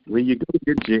what? When you go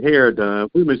get your hair done,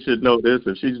 women should know this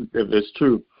if it's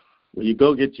true. When you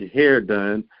go get your hair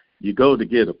done, you go to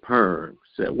get a perm.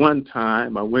 She said, one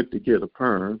time I went to get a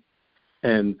perm,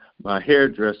 and my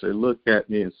hairdresser looked at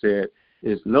me and said,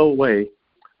 there's no way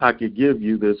I could give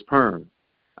you this perm.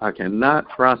 I cannot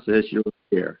process your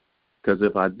hair, because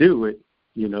if I do it,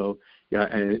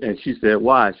 and she said,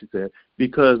 why? She said,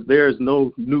 because there's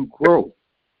no new growth.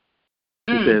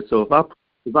 She said, so if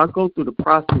I go through the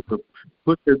process of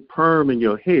put this perm in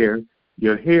your hair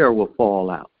will fall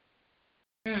out.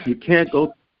 You can't go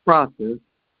through the process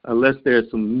unless there's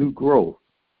some new growth.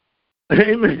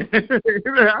 Amen.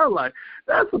 I was like,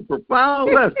 that's a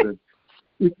profound lesson.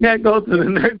 You can't go to the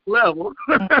next level.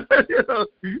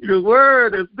 The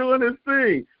Word is doing its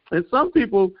thing. And some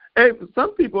people are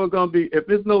going to be, if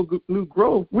there's no new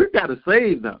growth, we've got to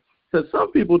save them. Because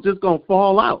some people just going to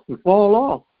fall out and fall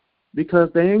off because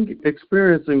they ain't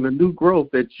experiencing the new growth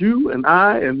that you and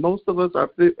I and most of us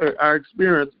are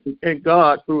experiencing in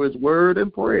God through His Word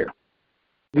and prayer.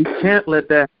 We can't let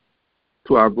that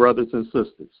to our brothers and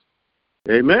sisters.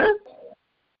 Amen?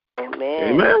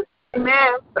 Amen.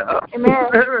 Amen.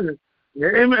 Amen.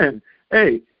 Amen.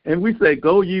 Hey, and we say,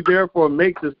 go ye therefore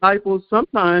make disciples.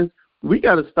 Sometimes we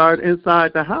got to start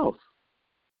inside the house.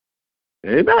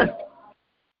 Amen.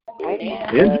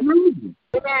 Amen.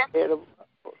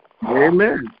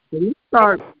 Amen. So we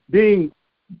start being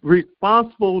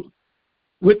responsible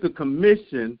with the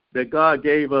commission that God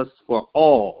gave us for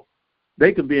all.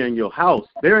 They could be in your house.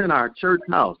 They're in our church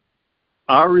house.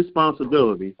 Our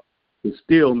responsibility is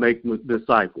still make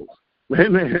disciples.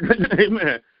 Amen.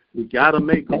 Amen. We got to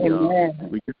make them, y'all.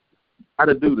 We got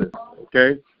to do this,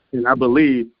 okay? And I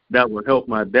believe that will help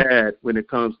my dad when it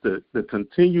comes to the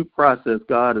continued process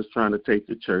God is trying to take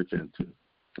the church into.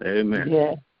 Amen.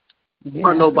 Yeah. I don't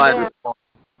want nobody to fall.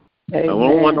 I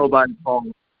don't want nobody to fall.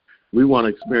 We want to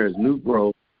experience new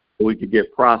growth so we can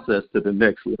get processed to the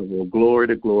next level, glory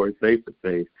to glory, faith to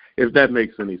faith, if that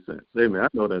makes any sense. Amen. I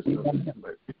know that's not,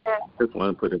 but I just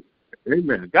want to put it.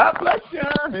 Amen. God bless you.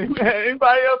 Amen.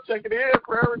 Anybody else checking in?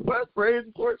 Prayer request, praise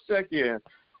reports, check in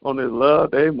on this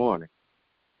Love Day morning.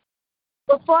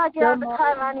 Before I get on the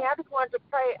call, Lonnie, I just wanted to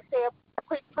say a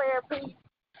quick prayer, please.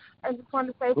 I just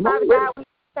wanted to say, Father God, we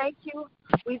thank you.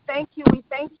 We thank you. We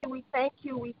thank you. We thank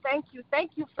you. We thank you.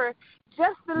 Thank you for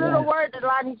just the little word that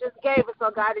Lonnie just gave us,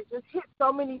 oh God. It just hit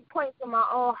so many points in my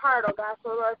own heart, oh God. So,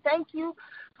 Lord, thank you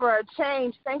for a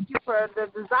change. Thank you for the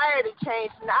desire to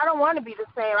change. And I don't want to be the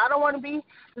same. I don't want to be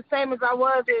the same as I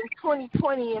was in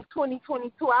 2020 and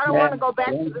 2022. I don't want to go back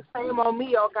to the same old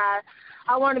me, oh God.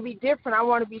 I want to be different. I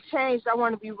want to be changed. I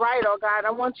want to be right, oh God.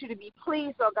 I want you to be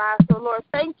pleased, oh God. So, Lord,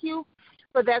 thank you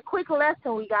for that quick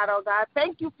lesson we got, oh God.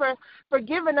 Thank you for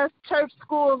giving us church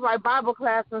schools like Bible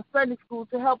class and Sunday school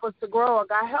to help us to grow, oh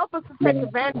God. Help us to take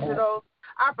advantage of those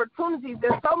opportunities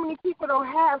that so many people don't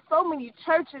have. So many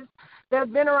churches that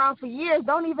have been around for years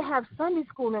don't even have Sunday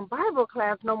school and Bible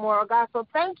class no more, oh God. So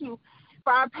thank you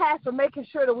for our pastor making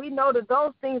sure that we know that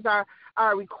those things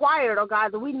are required, oh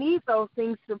God, that we need those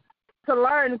things to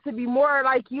learn and to be more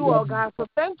like you, oh God. So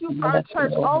thank you for our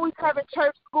church, always having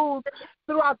church schools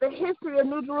throughout the history of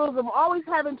New Jerusalem, always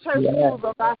having church schools,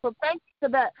 oh God. So thank you for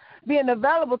that being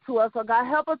available to us, oh God.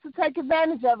 Help us to take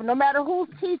advantage of it, no matter who's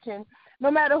teaching,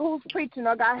 no matter who's preaching,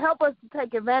 oh God. Help us to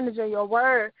take advantage of your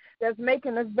word that's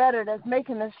making us better, that's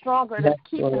making us stronger, that's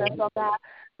keeping us, oh God.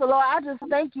 So, Lord, I just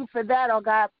thank you for that, oh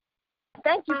God.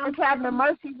 Thank you for Traveling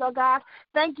Mercies, oh God.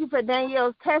 Thank you for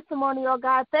Danielle's testimony, oh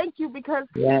God. Thank you because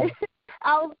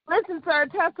I was listening to her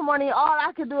testimony. All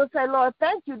I could do is say, Lord,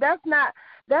 thank you. That's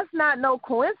not no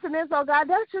coincidence, oh God.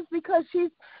 That's just because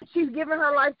she's giving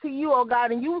her life to you, oh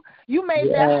God, and you made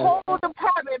that whole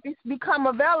department become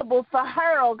available for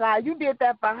her, oh God. You did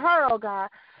that for her, oh God.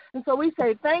 And so we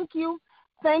say thank you.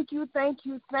 Thank you, thank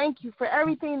you, thank you for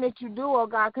everything that you do, oh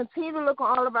God. Continue to look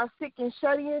on all of our sick and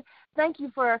shut-in. Thank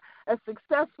you for a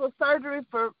successful surgery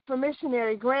for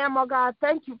missionary Graham, oh God.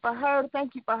 Thank you for her.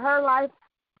 Thank you for her life.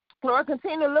 Lord,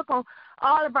 continue to look on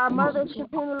all of our mothers.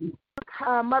 Continue to look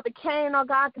Mother Kane, oh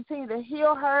God. Continue to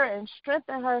heal her and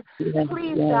strengthen her.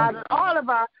 Please, God, and all of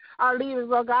our leaders,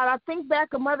 oh God. I think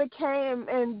back of Mother Kane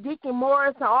and Deacon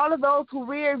Morris and all of those who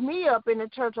reared me up in the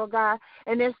church, oh God,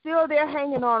 and they're still there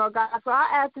hanging on, oh God. So I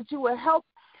ask that you would help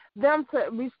them to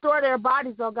restore their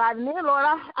bodies, oh God. And then, Lord,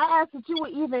 I ask that you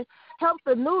would even help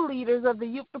the new leaders of the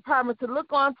youth department to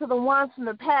look on to the ones from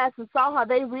the past and saw how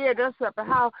they reared us up and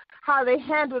how they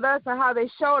handled us and how they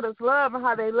showed us love and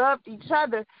how they loved each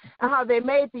other and how they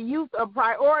made the youth a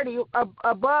priority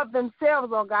above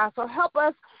themselves, oh God. So help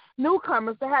us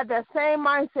newcomers to have that same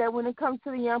mindset when it comes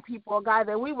to the young people, oh God,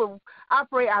 that we will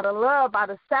operate out of love,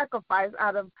 out of sacrifice,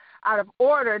 out of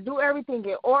order, do everything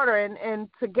in order and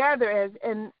together as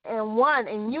in one,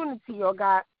 in unity, oh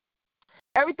God.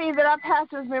 Everything that our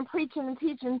pastor has been preaching and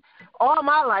teaching all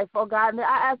my life, oh God, and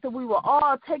I ask that we will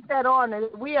all take that on, and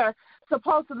we're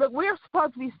supposed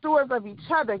to be stewards of each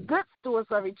other, good stewards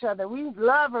of each other. We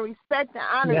love and respect and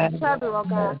honor each other, oh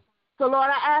God. So,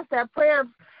 Lord, I ask that prayer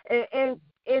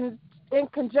in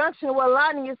conjunction with what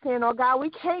Lonnie is saying, oh God. We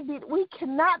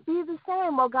cannot be the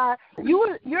same, oh God.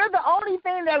 You're the only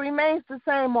thing that remains the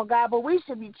same, oh God, but we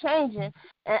should be changing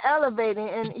and elevating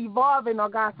and evolving, oh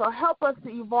God. So help us to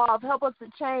evolve, help us to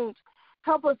change,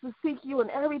 help us to seek you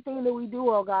in everything that we do,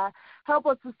 oh God. Help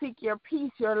us to seek your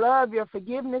peace, your love, your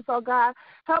forgiveness, oh God.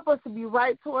 Help us to be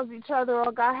right towards each other,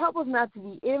 oh God. Help us not to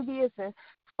be envious and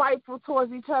spiteful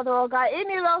towards each other, oh God.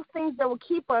 Any of those things that will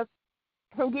keep us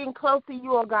from getting close to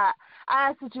you, oh God. I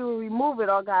ask that you will remove it,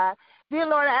 oh God. Dear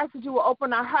Lord, I ask that you will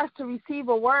open our hearts to receive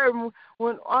a word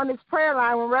when on this prayer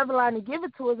line, when Reverend Lonnie give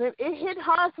it to us. It hit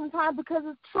hard sometimes because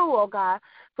it's true, oh God.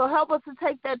 So help us to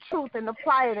take that truth and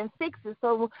apply it and fix it.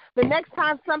 So the next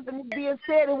time something is being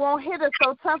said, it won't hit us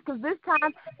so tough, because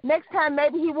next time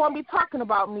maybe he won't be talking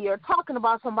about me or talking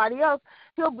about somebody else.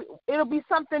 It'll be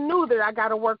something new that I got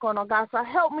to work on, oh God. So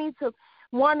help me to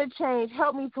want to change.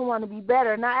 Help me to want to be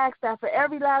better. And I ask that for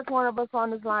every last one of us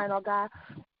on this line, oh God.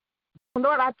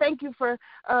 Lord, I thank you for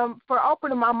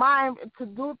opening my mind to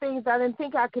do things I didn't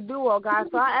think I could do, oh God.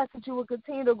 So I ask that you would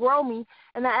continue to grow me,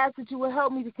 and I ask that you would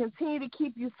help me to continue to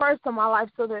keep you first in my life,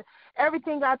 so that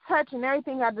everything I touch and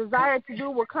everything I desire to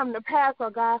do will come to pass, oh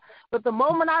God. But the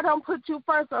moment I don't put you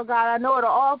first, oh God, I know it'll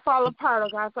all fall apart, oh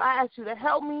God. So I ask you to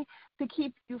help me to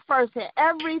keep you first in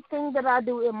everything that I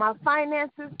do, in my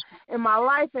finances, in my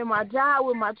life, in my job,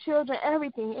 with my children,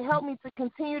 everything. Help me to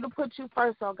continue to put you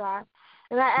first, oh God.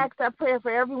 And I ask that prayer for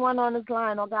everyone on this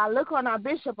line, oh God. Look on our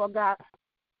bishop, oh God.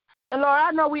 And Lord,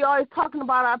 I know we always talking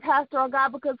about our pastor, oh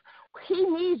God, because he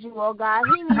needs you, oh God.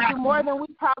 He needs you more than we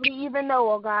probably even know,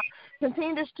 oh God.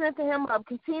 Continue to strengthen him up.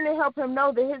 Continue to help him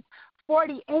know that his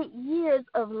 48 years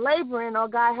of laboring, oh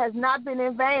God, has not been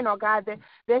in vain, oh God,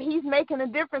 that he's making a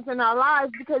difference in our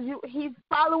lives because he's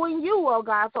following you, oh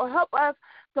God. So help us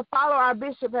to follow our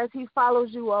bishop as he follows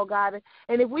you, oh God.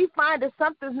 And if we find that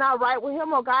something's not right with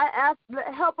him, oh God,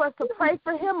 help us to pray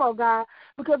for him, oh God,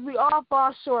 because we all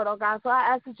fall short, oh God. So I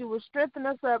ask that you would strengthen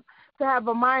us up to have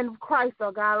a mind of Christ,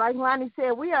 oh God. Like Lonnie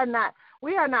said, we are not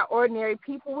ordinary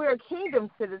people. We are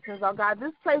kingdom citizens, oh God.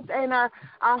 This place ain't our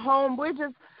home.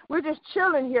 We're just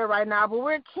chilling here right now, but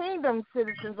we're kingdom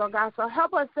citizens, oh God. So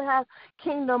help us to have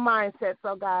kingdom mindsets,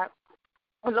 oh God.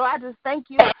 And Lord, I just thank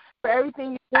you for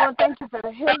everything you're doing. Thank you for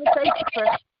the healing. Thank you for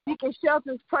Deacon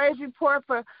Shelton's praise report,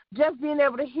 for just being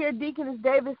able to hear Deaconess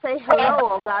Davis say hello,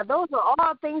 oh God. Those are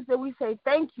all things that we say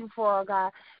thank you for, oh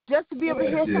God. Just to be able to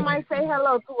hear somebody say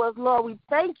hello to us, Lord, we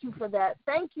thank you for that.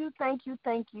 Thank you, thank you,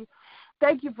 thank you.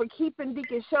 Thank you for keeping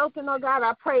Deacon Shelton, oh God.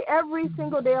 I pray every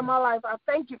single day of my life. I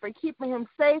thank you for keeping him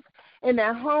safe in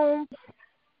that home.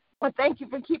 I thank you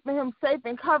for keeping him safe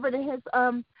and covered in his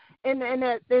in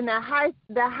that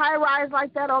high rise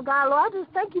like that, oh God. Lord, I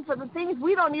just thank you for the things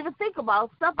we don't even think about,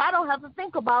 stuff I don't have to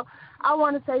think about. I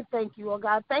want to say thank you, oh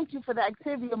God. Thank you for the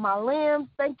activity of my limbs.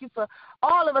 Thank you for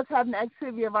all of us having the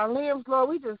activity of our limbs, Lord.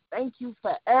 We just thank you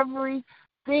for everything,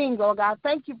 oh God.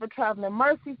 Thank you for traveling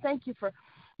mercy. Thank you for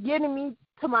getting me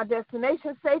to my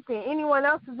destination safely, and anyone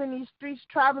else is in these streets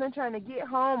traveling, trying to get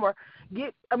home or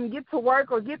get to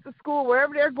work or get to school,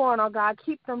 wherever they're going, oh God,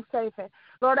 keep them safe. And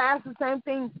Lord, I ask the same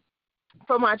thing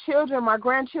for my children, my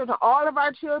grandchildren, all of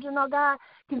our children, oh God.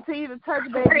 Continue to touch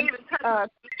baby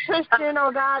Christian,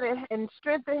 oh God, and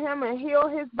strengthen him and heal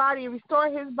his body and restore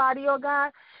his body, oh God.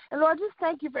 And Lord, just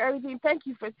thank you for everything. Thank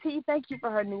you for T. Thank you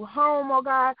for her new home, oh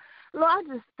God. Lord,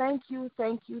 I just thank you,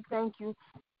 thank you, thank you.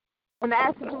 And I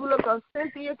ask that you will look on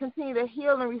Cynthia, continue to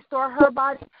heal and restore her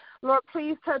body. Lord,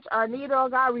 please touch Arnita, oh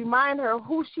God. Remind her of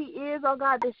who she is, oh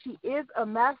God, that she is a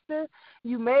master.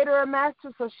 You made her a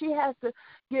master, so she has to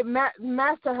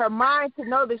master her mind to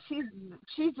know that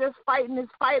she's just fighting this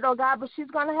fight, oh God, but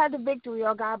she's going to have the victory,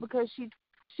 oh God, because she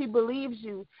believes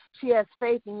you, she has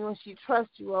faith in you, and she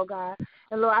trusts you, oh God.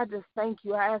 And Lord, I just thank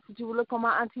you. I ask that you would look on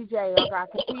my Auntie Jay, oh God.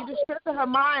 Continue to strengthen her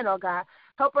mind, oh God.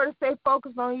 Help her to stay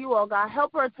focused on you, oh God.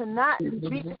 Help her to not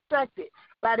be distracted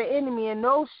by the enemy in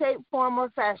no shape, form, or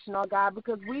fashion, oh God,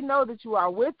 because we know that you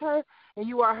are with her and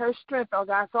you are her strength, oh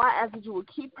God. So I ask that you would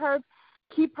keep her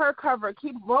covered,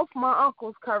 keep both my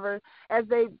uncles covered as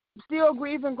they still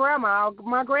grieving grandma,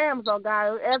 my grams, oh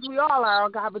God, as we all are, oh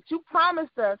God. But you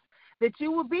promised us that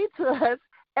you would be to us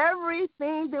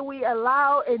everything that we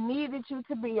allow and needed you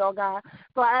to be, oh God.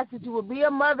 So I ask that you would be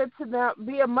a mother to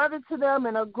them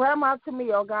and a grandma to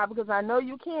me, oh God, because I know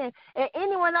you can. And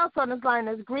anyone else on this line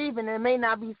that's grieving and may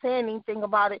not be saying anything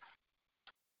about it,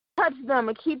 touch them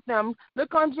and keep them.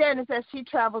 Look on Janice as she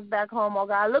travels back home, oh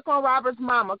God. Look on Robert's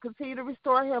mama. Continue to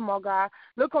restore him, oh God.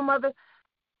 Look on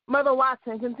Mother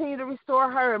Watson, continue to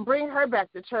restore her and bring her back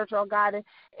to church, oh God. And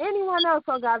anyone else,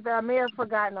 oh God, that I may have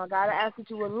forgotten, oh God, I ask that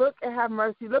you would look and have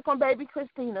mercy. Look on baby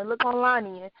Christina. Look on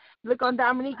Lonnie. And look on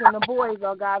Dominique and the boys,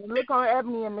 oh God. Look on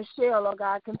Ebony and Michelle, oh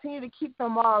God. Continue to keep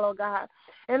them all, oh God.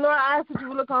 And Lord, I ask that you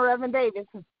would look on Reverend Davis.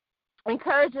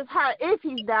 Encourage his heart. If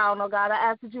he's down, oh God, I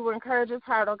ask that you would encourage his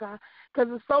heart, oh God, because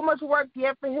there's so much work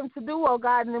yet for him to do, oh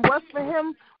God, and what's for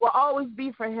him will always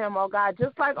be for him, oh God,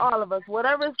 just like all of us.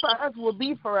 Whatever is for us will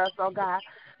be for us, oh God.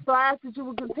 So I ask that you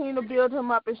would continue to build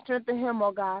him up and strengthen him,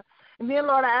 oh God. And then,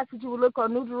 Lord, I ask that you would look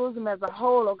on New Jerusalem as a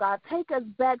whole, oh God. Take us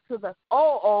back to the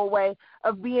old way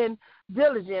of being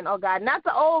diligent, oh God. Not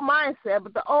the old mindset,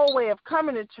 but the old way of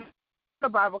coming to church, the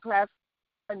Bible class,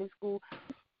 Sunday school,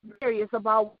 serious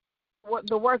about what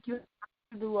the work you have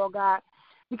to do, oh God.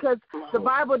 Because the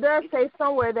Bible does say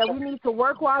somewhere that we need to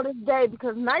work while it's day,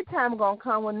 because nighttime is going to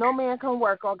come when no man can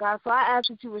work, oh God. So I ask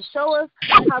that you would show us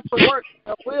how to work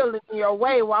your will in your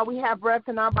way while we have breath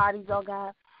in our bodies, oh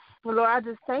God. Well, Lord, I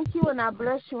just thank you and I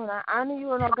bless you and I honor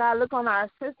you. And, oh God, look on our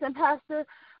assistant pastor.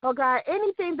 Oh God,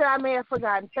 anything that I may have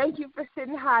forgotten, thank you for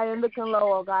sitting high and looking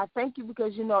low, oh God. Thank you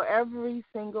because you know every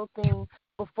single thing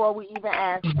before we even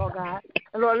ask, oh God.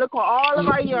 And Lord, look on all of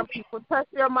our young people. Touch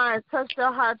their minds, touch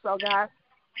their hearts, oh God.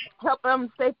 Help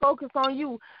them stay focused on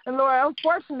you. And Lord,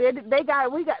 unfortunately, they got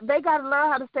to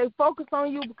learn how to stay focused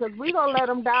on you, because we gonna let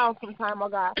them down sometime, oh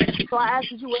God. So I ask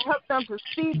that you would help them to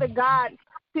see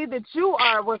that you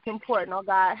are what's important, oh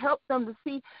God. Help them to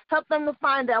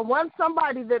find that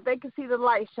somebody that they can see the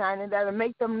light shining, that'll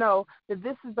make them know that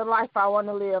this is the life I want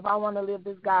to live. I want to live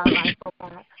this God life, oh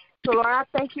God. So, Lord, I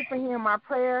thank you for hearing my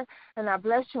prayer, and I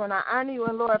bless you, and I honor you.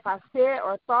 And, Lord, if I said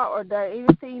or thought or done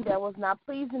anything that was not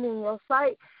pleasing in your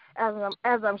sight, as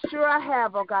I'm sure I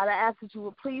have, oh God, I ask that you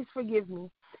would please forgive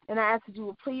me. And I ask that you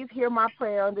would please hear my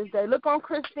prayer on this day. Look on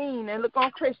Christine and look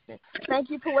on Christian. Thank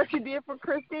you for what you did for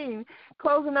Christine,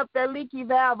 closing up that leaky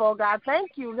valve, oh God.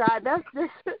 Thank you, God. That's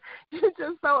just, you're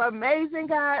just so amazing,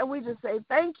 God. And we just say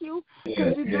thank you,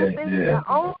 because you do things that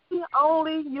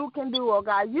only you can do, oh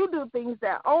God. You do things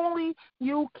that only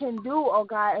you can do, oh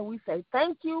God. And we say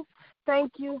thank you,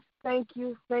 thank you, thank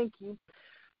you, thank you.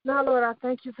 Now, Lord, I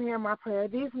thank you for hearing my prayer.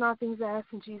 These are all things I ask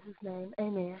in Jesus' name.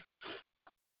 Amen.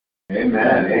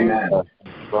 Amen. Amen.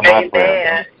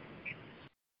 Amen.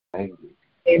 Thank you.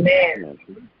 Amen.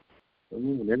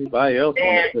 Anybody else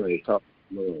want to pray? Talk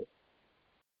to the Lord.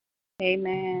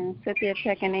 Amen. Cynthia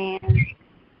checking in.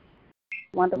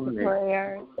 Wonderful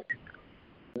prayers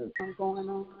going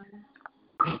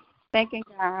on. Thanking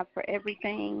God for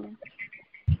everything.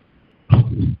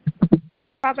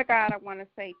 Father God, I want to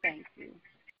say thank you.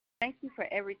 Thank you for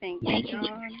everything you've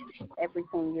done,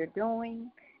 everything you're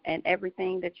doing, and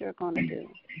everything that you're going to do.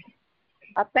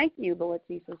 I thank you, Lord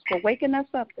Jesus, for waking us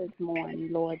up this morning,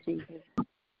 Lord Jesus,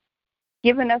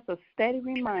 giving us a steady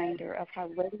reminder of how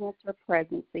radiant your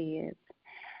presence is.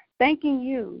 Thanking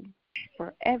you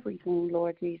for everything,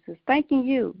 Lord Jesus. Thanking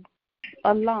you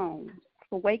alone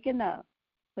for waking up,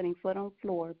 putting foot on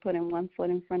floor, putting one foot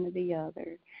in front of the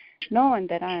other, knowing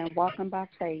that I am walking by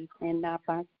faith and not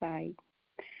by sight.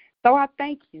 So I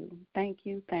thank you, thank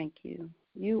you, thank you.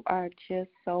 You are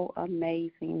just so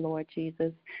amazing, Lord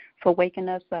Jesus, for waking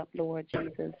us up, Lord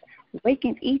Jesus.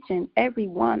 Waking each and every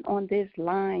one on this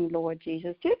line, Lord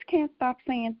Jesus. Just can't stop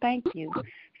saying thank you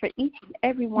for each and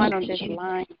every one on this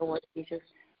line, Lord Jesus,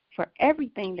 for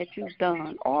everything that you've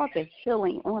done, all the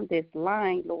healing on this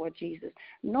line, Lord Jesus,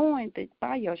 knowing that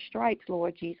by your stripes,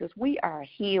 Lord Jesus, we are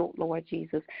healed, Lord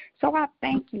Jesus. So I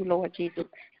thank you, Lord Jesus,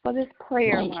 for this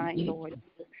prayer line, Lord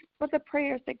Jesus, for the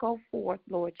prayers that go forth,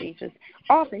 Lord Jesus,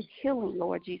 all the healing,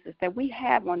 Lord Jesus, that we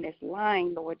have on this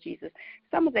line, Lord Jesus,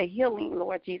 some of the healing,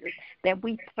 Lord Jesus, that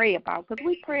we pray about, because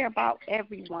we pray about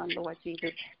everyone, Lord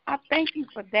Jesus. I thank you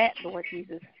for that, Lord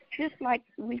Jesus. Just like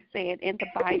we said in the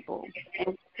Bible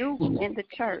and do in the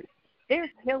church, there's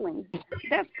healing.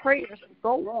 There's prayers that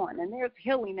go on, and there's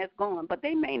healing that's gone, but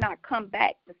they may not come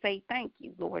back to say thank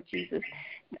you, Lord Jesus.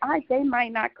 They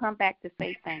might not come back to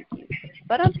say thank you.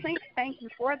 But I'm saying thank you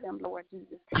for them, Lord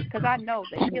Jesus, because I know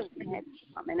the healing has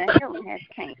come, and the healing has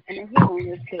came, and the healing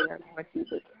is there, Lord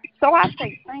Jesus. So I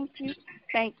say thank you,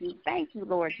 thank you, thank you,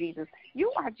 Lord Jesus.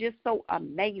 You are just so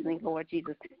amazing, Lord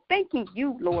Jesus. Thanking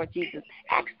you, Lord Jesus.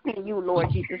 Asking you,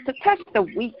 Lord Jesus, to touch the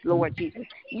weak, Lord Jesus.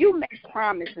 You make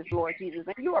promises, Lord Jesus,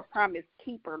 and you're a promise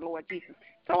keeper, Lord Jesus.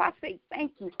 So I say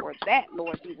thank you for that,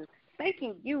 Lord Jesus.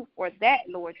 Thanking you for that,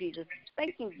 Lord Jesus.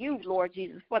 Thanking you, Lord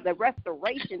Jesus, for the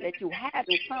restoration that you have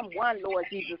in someone, Lord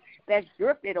Jesus, that's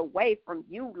drifted away from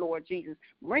you, Lord Jesus,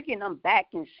 bringing them back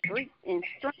in strength,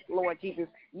 Lord Jesus.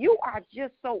 You are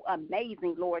just so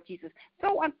amazing, Lord Jesus.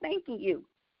 So I'm thanking you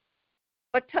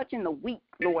for touching the weak,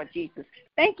 Lord Jesus.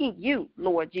 Thanking you,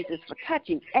 Lord Jesus, for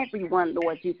touching everyone,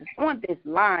 Lord Jesus, on this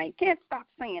line. Can't stop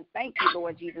saying thank you,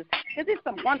 Lord Jesus, because it's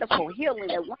some wonderful healing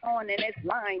that went on in this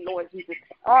line, Lord Jesus.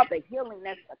 All the healing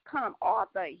that's come, all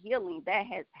the healing that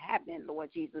has happened, Lord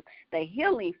Jesus. The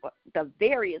healing for the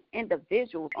various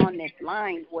individuals on this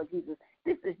line, Lord Jesus.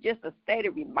 This is just a steady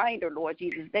reminder, Lord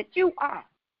Jesus, that you are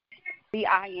the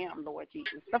I am, Lord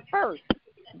Jesus, the first,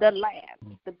 the last,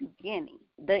 the beginning,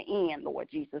 the end, Lord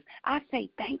Jesus. I say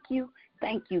thank you,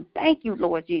 thank you,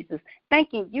 Lord Jesus.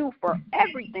 Thanking you for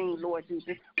everything, Lord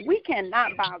Jesus. We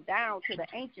cannot bow down to the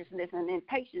anxiousness and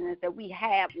impatience that we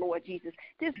have, Lord Jesus.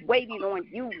 Just waiting on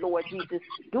you, Lord Jesus,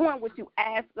 doing what you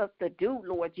ask us to do,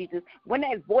 Lord Jesus. When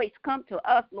that voice comes to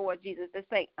us, Lord Jesus, to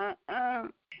say,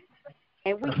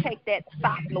 and we take that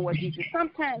stop, Lord Jesus.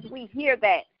 Sometimes we hear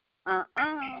that,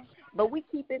 but we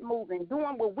keep it moving,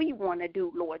 doing what we want to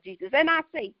do, Lord Jesus. And I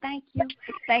say thank you,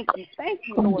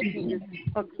 Lord Jesus,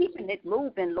 for keeping it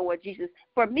moving, Lord Jesus,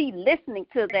 for me listening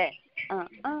to that,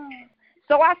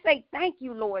 So I say thank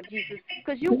you, Lord Jesus,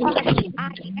 because you are the I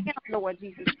am, Lord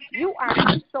Jesus. You are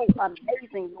just so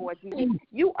amazing, Lord Jesus.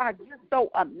 You are just so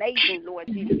amazing, Lord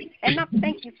Jesus. And I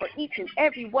thank you for each and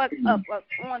every one of us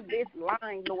on this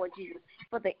line, Lord Jesus,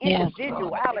 for the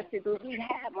individuality that we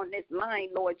have on this line,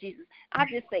 Lord Jesus. I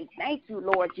just say thank you,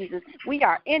 Lord Jesus. We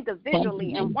are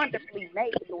individually and wonderfully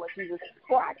made, Lord Jesus.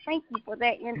 For I thank you for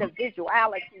that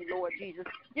individuality, Lord Jesus.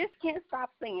 Just can't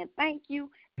stop saying thank you.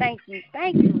 Thank you,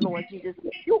 Lord Jesus.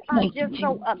 You are just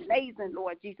so amazing,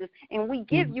 Lord Jesus, and we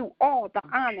give you all the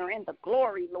honor and the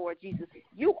glory, Lord Jesus.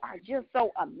 You are just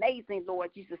so amazing, Lord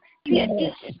Jesus. Each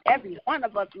and every one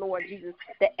of us, Lord Jesus,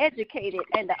 the educated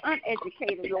and the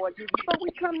uneducated, Lord Jesus. So we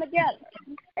come together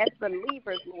as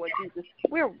believers, Lord Jesus.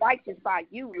 We're righteous by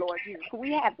you, Lord Jesus.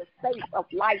 We have the faith of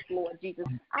life, Lord Jesus.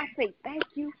 I say thank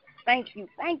you,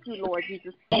 Lord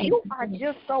Jesus. You are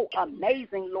just so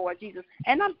amazing, Lord Jesus.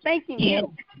 And I'm thanking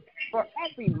you for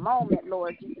every moment,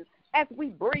 Lord Jesus, as we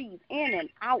breathe in and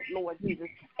out, Lord Jesus.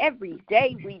 Every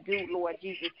day we do, Lord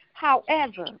Jesus.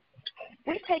 However,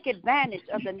 we take advantage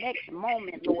of the next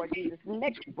moment, Lord Jesus, the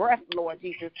next breath, Lord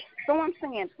Jesus. So I'm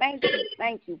saying thank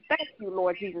you,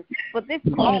 Lord Jesus, for this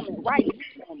moment right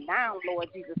here and now, Lord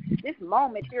Jesus. This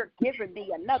moment you're giving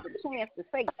me another chance to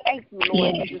say thank you,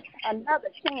 Lord Jesus, another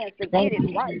chance to get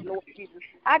it right, Lord Jesus.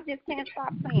 I just can't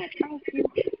stop saying thank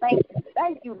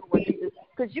you, Lord Jesus,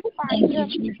 because you are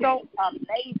just so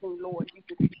amazing, Lord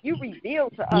Jesus. You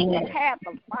reveal to us the path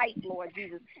of life, Lord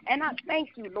Jesus. And I thank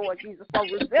you, Lord Jesus, for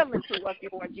revealing to us,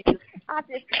 Lord Jesus. I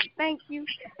just say thank you,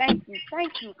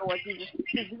 Lord Jesus,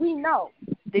 because we know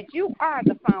that you are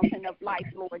the fountain of life,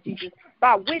 Lord Jesus,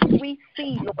 by which we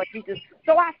see, Lord Jesus.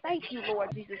 So I thank you, Lord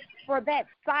Jesus, for that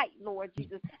sight, Lord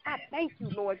Jesus. I thank you,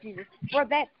 Lord Jesus, for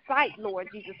that sight, Lord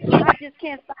Jesus. I just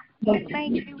can't stop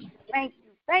saying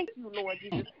thank you, Lord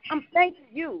Jesus. I'm thanking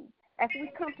you as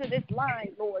we come to this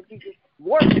line, Lord Jesus,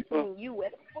 worshiping you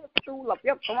at the footstool of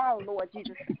your throne, Lord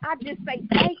Jesus. I just say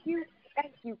thank you,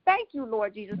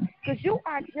 Lord Jesus, because you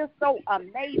are just so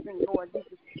amazing, Lord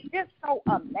Jesus. Just so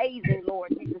amazing,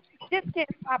 Lord Jesus. Just can't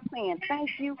stop saying thank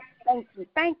you,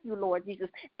 Lord Jesus.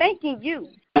 Thanking you,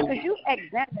 because you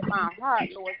examined my heart,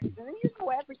 Lord Jesus, and you know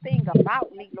everything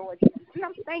about me, Lord Jesus. And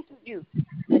I'm thanking you,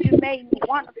 because you made me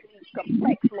wonderfully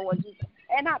complex, Lord Jesus.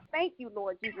 And I thank you,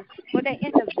 Lord Jesus, for that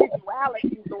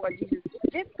individuality, Lord Jesus.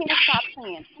 Just can't stop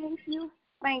saying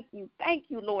thank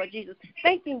you, Lord Jesus.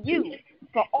 Thanking you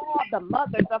for all the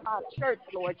mothers of our church,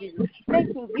 Lord Jesus.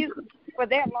 Thanking you for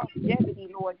their longevity,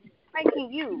 Lord Jesus.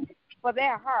 Thanking you for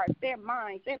their hearts, their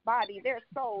minds, their body, their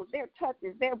souls, their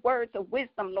touches, their words of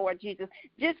wisdom, Lord Jesus.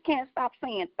 Just can't stop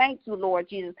saying thank you, Lord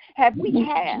Jesus. We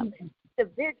have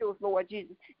individuals, Lord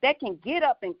Jesus, that can get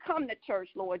up and come to church,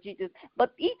 Lord Jesus,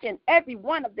 but each and every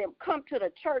one of them come to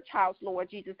the church house, Lord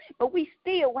Jesus, but we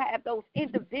still have those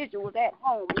individuals at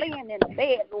home laying in the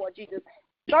bed, Lord Jesus,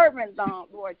 servants on,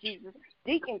 Lord Jesus,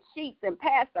 deacon sheets and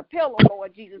pastor pillow,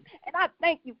 Lord Jesus. And I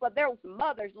thank you for those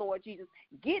mothers, Lord Jesus,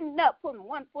 getting up, putting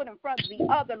one foot in front of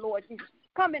the other, Lord Jesus,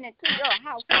 coming into your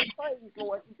house and praise,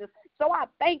 Lord Jesus. So I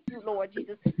thank you, Lord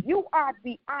Jesus. You are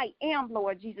the I am,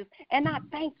 Lord Jesus. And I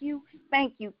thank you,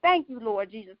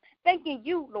 Lord Jesus. Thanking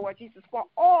you, Lord Jesus, for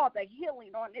all the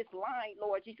healing on this line,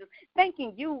 Lord Jesus.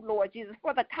 Thanking you, Lord Jesus,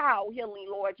 for the cow healing,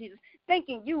 Lord Jesus.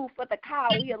 Thanking you for the cow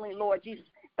healing, Lord Jesus.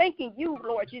 Thanking you,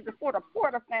 Lord Jesus, for the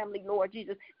Porter family, Lord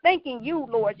Jesus. Thanking you,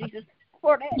 Lord Jesus,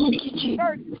 for that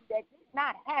surgery that did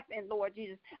not happen, Lord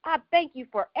Jesus. I thank you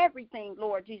for everything,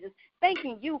 Lord Jesus.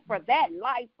 Thanking you for that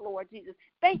life, Lord Jesus.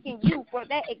 Thanking you for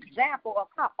that example of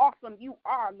how awesome you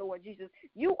are, Lord Jesus.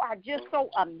 You are just so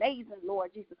amazing,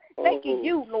 Lord Jesus. Thanking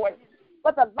you, Lord Jesus,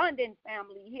 for the London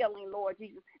family healing, Lord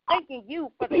Jesus. Thanking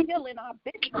you for the healing of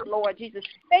Bishop, Lord Jesus.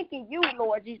 Thanking you,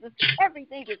 Lord Jesus.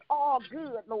 Everything is all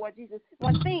good, Lord Jesus.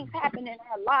 When things happen in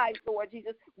our lives, Lord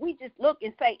Jesus, we just look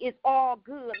and say it's all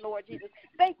good, Lord Jesus.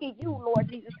 Thanking you, Lord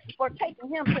Jesus, for taking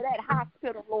him to that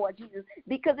hospital, Lord Jesus,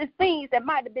 because it's things that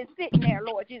might have been sitting there,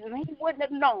 Lord Jesus, and he wouldn't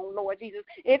have known, Lord Jesus,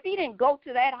 if he didn't go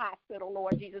to that hospital,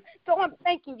 Lord Jesus. So I'm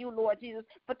thanking you, Lord Jesus,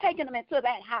 for taking him into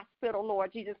that hospital,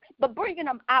 Lord Jesus, but bringing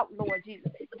him out, Lord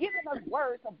Jesus, giving us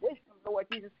words of wisdom, Lord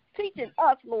Jesus, teaching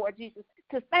us, Lord Jesus,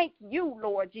 to thank you,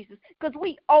 Lord Jesus, because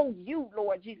we owe you,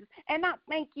 Lord Jesus. And I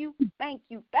thank you,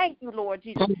 Lord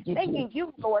Jesus. Thanking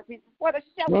you, Lord Jesus, for the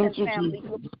Shelton family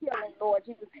for healing, Lord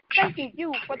Jesus. Thanking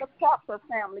you for the Crawford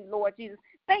family, Lord Jesus.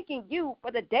 Thanking you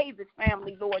for the Davis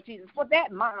family, Lord Jesus, for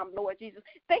that mom, Lord Jesus.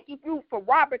 Thanking you for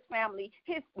Robert's family,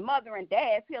 his mother and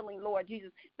dad's healing, Lord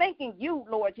Jesus. Thanking you,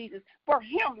 Lord Jesus, for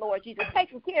him, Lord Jesus,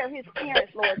 taking care of his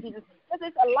parents, Lord Jesus. Because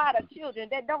there's a lot of children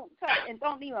that don't touch and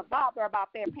don't even bother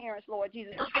about their parents, Lord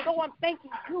Jesus. So I'm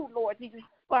thanking you, Lord Jesus,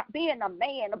 for being a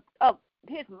man of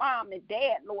his mom and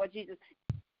dad, Lord Jesus.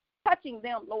 Touching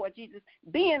them, Lord Jesus,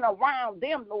 being around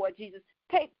them, Lord Jesus.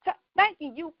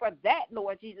 Thanking you for that,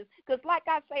 Lord Jesus, because like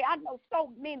I say, I know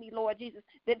so many, Lord Jesus,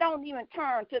 that don't even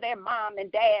turn to their mom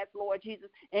and dads, Lord Jesus,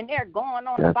 and they're going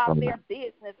on about their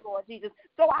business, Lord Jesus.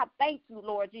 So I thank you,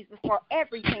 Lord Jesus, for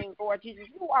everything, Lord Jesus.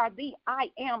 You are the I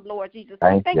am, Lord Jesus.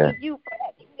 Thanking you for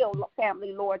that Hill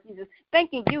family, Lord Jesus.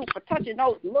 Thanking you for touching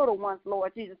those little ones,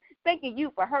 Lord Jesus. Thanking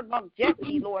you for her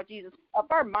longevity, Lord Jesus, of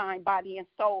her mind, body, and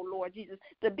soul, Lord Jesus,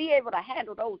 to be able to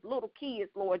handle those little kids,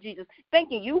 Lord Jesus.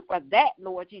 Thanking you for that,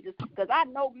 Lord Jesus, because I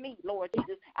know me, Lord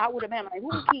Jesus. I would have been like,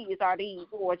 whose kids are these,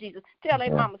 Lord Jesus? Tell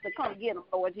their mamas to come get them,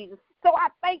 Lord Jesus. So I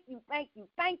thank you,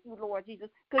 Lord Jesus,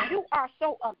 because you are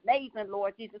so amazing,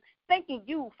 Lord Jesus. Thanking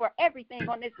you for everything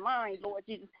on this line, Lord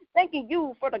Jesus. Thanking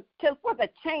you for the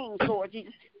change, Lord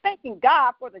Jesus. Thanking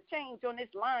God for the change on this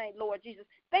line, Lord Jesus.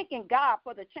 Thanking God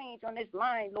for the change on this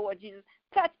line, Lord Jesus.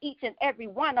 Touch each and every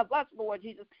one of us, Lord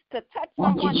Jesus, to touch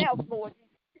someone else, Lord Jesus.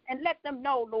 And let them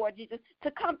know, Lord Jesus,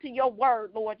 to come to your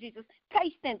word, Lord Jesus.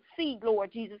 Taste and see,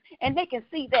 Lord Jesus. And they can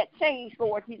see that change,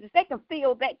 Lord Jesus. They can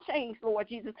feel that change, Lord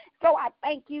Jesus. So I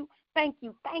thank you,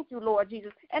 Lord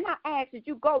Jesus. And I ask that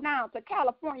you go down to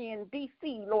California and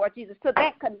D.C., Lord Jesus, to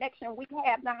that connection we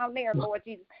have down there, Lord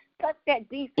Jesus. Touch that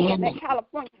D.C. and that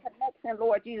California connection,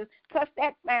 Lord Jesus. Touch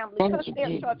that family. Touch their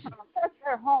church home. Touch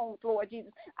their homes, Lord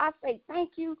Jesus. I say thank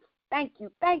you,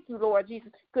 Lord Jesus,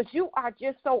 because you are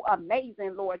just so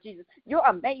amazing, Lord Jesus. Your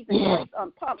amazing grace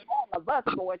upon all of us,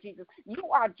 Lord Jesus. You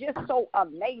are just so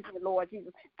amazing, Lord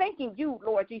Jesus. Thanking you,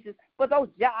 Lord Jesus, for those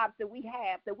jobs that we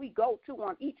have, that we go to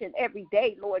on each and every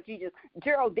day, Lord Jesus.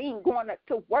 Geraldine going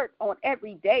to work on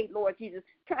every day, Lord Jesus,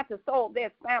 trying to solve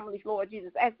their families, Lord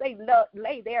Jesus, as they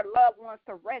lay their loved ones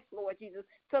to rest, Lord Jesus.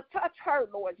 So touch her,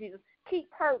 Lord Jesus. Keep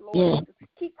her, Lord Jesus.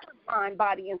 Keep her mind,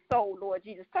 body, and soul, Lord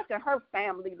Jesus. Touching her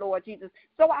family, Lord Jesus.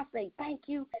 So I say thank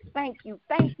you, Lord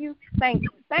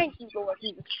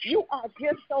Jesus. You are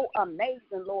just so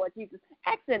amazing, Lord Jesus.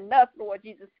 Asking us, Lord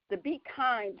Jesus, to be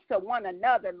kind to one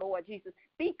another, Lord Jesus.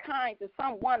 Be kind to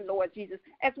someone, Lord Jesus.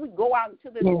 As we go out into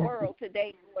this world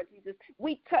today, Lord Jesus,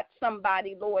 we touch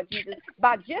somebody, Lord Jesus,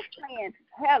 by just saying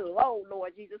hello,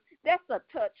 Lord Jesus. That's a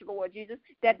touch, Lord Jesus.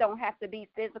 That don't have to be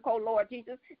physical, Lord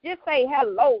Jesus. Just say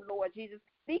hello, Lord Jesus.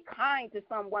 Be kind to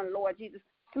someone, Lord Jesus.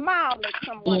 Smile at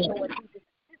someone, Lord Jesus.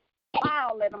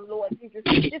 Smile at them, Lord Jesus.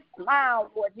 Just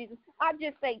smile, Lord Jesus. I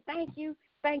just say thank you,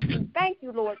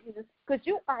 Lord Jesus, because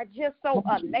you are just so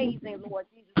amazing, Lord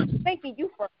Jesus. Thanking you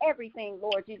for everything,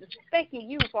 Lord Jesus. Thanking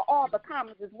you for all the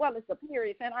commas as well as the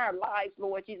periods in our lives,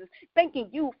 Lord Jesus. Thanking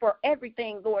you for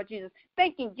everything, Lord Jesus.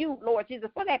 Thanking you, Lord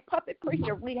Jesus, for that puppet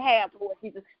preacher we have, Lord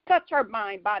Jesus. Touch her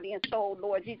mind, body, and soul,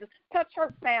 Lord Jesus. Touch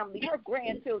her family, her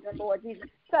grandchildren, Lord Jesus.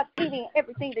 Touch eating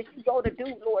everything that she go to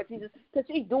do, Lord Jesus, because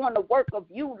she's doing the work of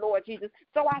you, Lord Jesus.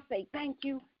 So I say thank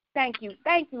you,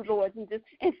 Lord Jesus.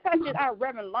 And touch it, our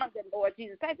Reverend London, Lord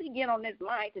Jesus. As he get on this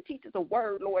line to teach us a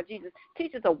word, Lord Jesus.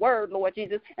 Teach us a word, Lord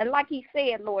Jesus. And like he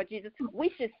said, Lord Jesus,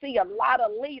 we should see a lot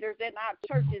of leaders in our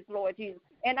churches, Lord Jesus,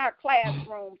 in our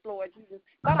classrooms, Lord Jesus.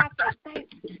 But I say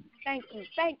thank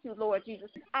you, Lord Jesus.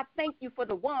 I thank you for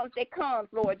the ones that comes,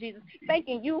 Lord Jesus.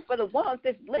 Thanking you for the ones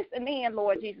that's listening in,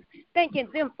 Lord Jesus. Thanking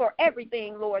them for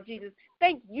everything, Lord Jesus.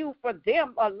 Thank you for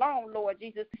them alone, Lord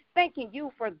Jesus. Thanking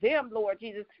you for them, Lord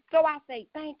Jesus. So I say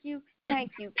thank you,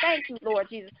 Lord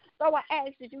Jesus. So I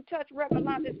ask that you touch Reverend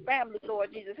Londa's family, Lord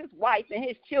Jesus, his wife and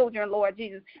his children, Lord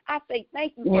Jesus. I say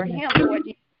thank you for him, Lord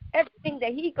Jesus. Everything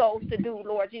that he goes to do,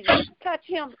 Lord Jesus, touch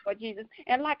him, Lord Jesus.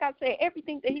 And like I said,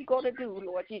 everything that he go to do,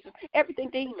 Lord Jesus, everything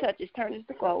that he touches turns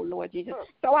to gold, Lord Jesus.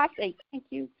 So I say thank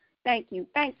you,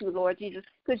 Lord Jesus,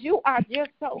 because you are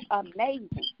just so amazing.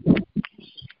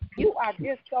 You are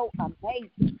just so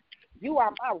amazing. You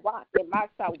are my rock and my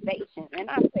salvation. And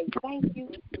I say thank you,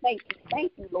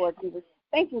 Lord Jesus.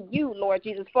 Thanking you, Lord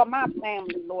Jesus, for my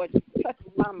family, Lord Jesus,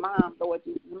 touching my mom, Lord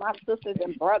Jesus, my sisters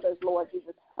and brothers, Lord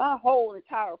Jesus, our whole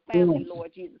entire family,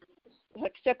 Lord Jesus.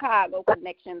 Chicago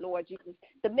connection, Lord Jesus,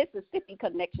 the Mississippi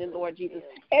connection, Lord Jesus,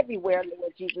 everywhere,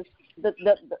 Lord Jesus,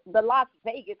 the Las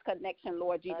Vegas connection,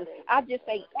 Lord Jesus. I just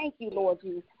say thank you, Lord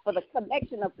Jesus, for the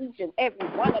connection of each and every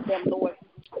one of them, Lord.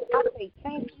 I say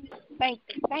thank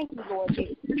you, Lord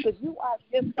Jesus, because you are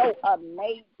just so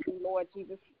amazing, Lord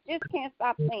Jesus. Just can't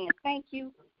stop saying thank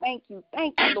you,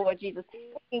 Lord Jesus.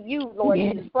 Thanking you, Lord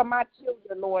Jesus, for my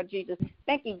children, Lord Jesus.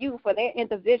 Thanking you for their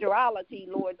individuality,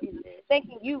 Lord Jesus.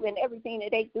 Thanking you in everything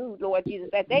that they do, Lord Jesus,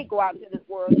 that they go out into this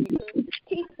world, Jesus.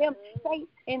 Keep them safe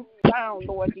and sound,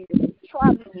 Lord Jesus.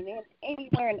 Traveling in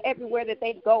anywhere and everywhere that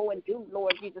they go and do,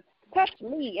 Lord Jesus. Touch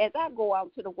me as I go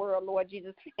out to the world, Lord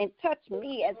Jesus, and touch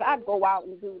me as I go out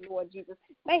and do, Lord Jesus.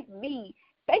 Thank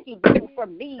you for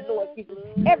me, Lord Jesus.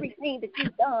 Everything that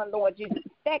you've done, Lord Jesus.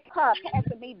 That car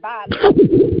passing me by, Lord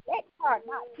Jesus. That car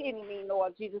not hitting me,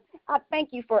 Lord Jesus. I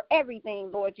thank you for everything,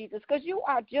 Lord Jesus, because you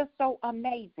are just so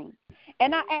amazing.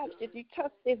 And I ask that you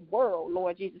touch this world,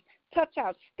 Lord Jesus. Touch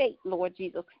our state, Lord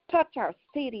Jesus. Touch our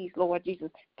cities, Lord Jesus.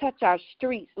 Touch our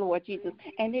streets, Lord Jesus.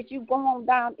 And as you go on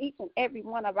down each and every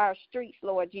one of our streets,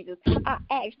 Lord Jesus, I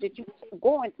ask that you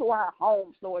go into our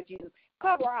homes, Lord Jesus.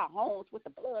 Cover our homes with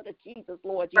the blood of Jesus,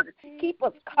 Lord Jesus. Keep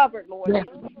us covered, Lord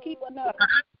Jesus. Keep us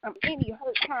from any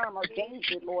hurt, harm, or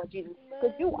danger, Lord Jesus.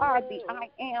 Because you are the I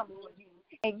am, Lord Jesus.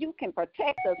 And you can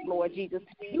protect us, Lord Jesus.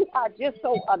 You are just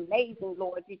so amazing,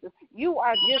 Lord Jesus. You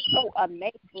are just so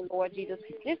amazing, Lord Jesus.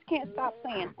 Just can't stop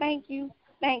saying thank you,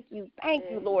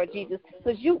 Lord Jesus,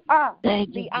 because you are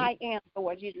the I am,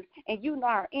 Lord Jesus, and you know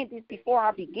our endings before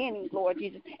our beginnings, Lord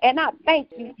Jesus. And I thank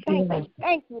you, Lord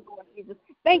Jesus.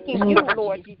 Thanking you,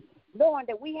 Lord Jesus, knowing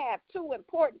that we have two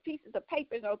important pieces of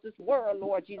paper of this world,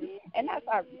 Lord Jesus, and that's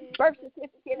our birth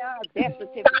certificate and our death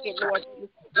certificate, Lord Jesus.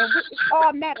 And it's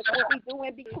all matters what we do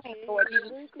in between, Lord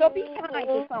Jesus. So be kind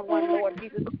to someone, Lord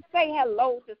Jesus. Say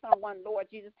hello to someone, Lord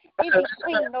Jesus. In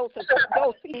between those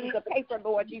pieces of paper,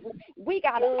 Lord Jesus, we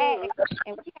got to ask,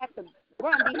 and we have to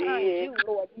run behind you,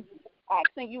 Lord Jesus.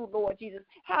 Asking you, Lord Jesus,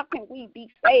 how can we be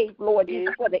saved, Lord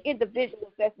Jesus, for the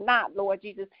individuals that's not, Lord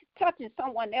Jesus, touching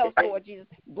someone else, Lord Jesus,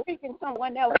 bringing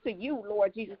someone else to you,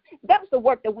 Lord Jesus. That's the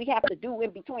work that we have to do in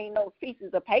between those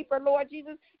pieces of paper, Lord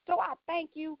Jesus. So I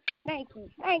thank you, Lord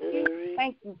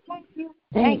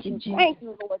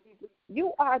Jesus.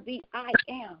 You are the I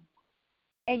am,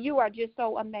 and you are just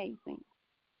so amazing.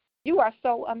 You are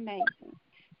so amazing.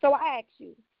 So I ask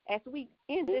you, as we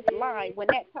end this line, when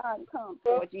that time comes,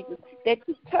 Lord Jesus, that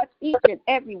you touch each and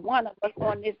every one of us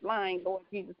on this line, Lord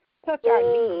Jesus. Touch our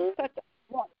needs, touch our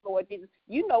wants, Lord Jesus.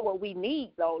 You know what we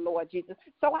need, though, Lord Jesus.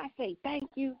 So I say thank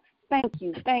you, Lord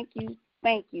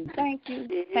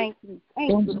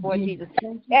Jesus.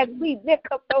 As we lift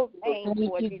up those names,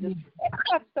 Lord Jesus, and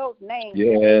touch those names.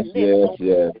 Yes.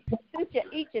 Touch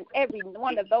each and every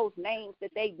one of those names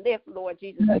that they lift, Lord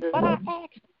Jesus. But I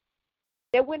ask you,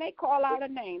 that when they call out a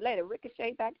name, let it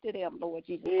ricochet back to them, Lord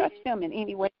Jesus. Touch them in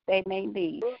any way they may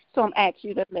need. So I'm asking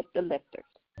you to lift the lifters.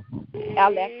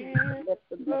 I'll ask you to lift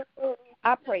the lifters.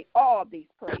 I pray all these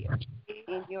prayers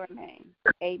in your name.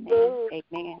 Amen.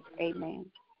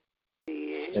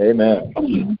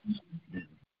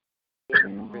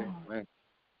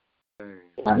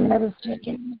 Lonetta's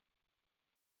checking.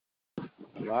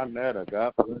 Lonetta,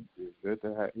 God bless you. Good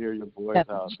to hear your voice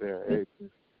out there.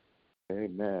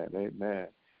 Amen.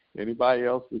 Anybody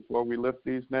else before we lift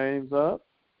these names up?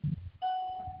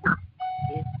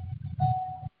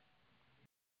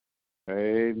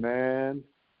 Amen.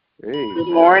 Good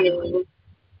morning.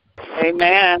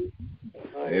 Amen.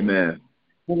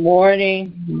 Good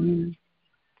morning.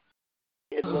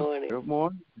 Good morning.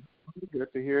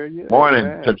 Good to hear you. Morning.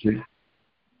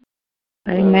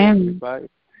 Amen.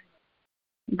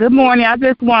 Good morning. I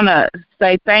just want to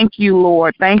say thank you,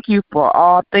 Lord. Thank you for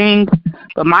all things.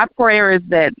 But my prayer is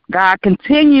that God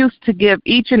continues to give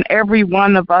each and every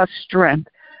one of us strength.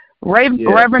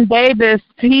 Reverend Davis,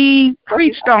 he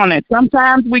preached on it.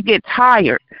 Sometimes we get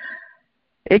tired.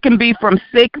 It can be from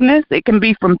sickness. It can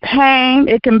be from pain.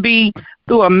 It can be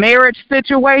through a marriage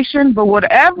situation. But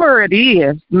whatever it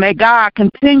is, may God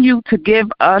continue to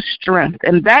give us strength.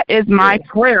 And that is my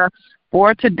prayer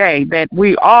for today, that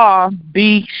we all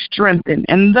be strengthened.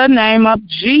 In the name of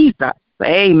Jesus.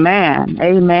 Amen.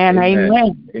 Amen.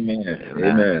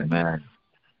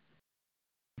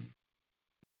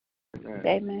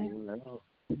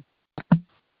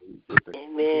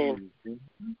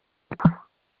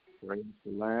 Praise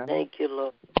the Lamb. Thank you,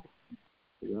 Lord.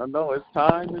 I know it's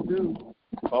time to do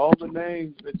all the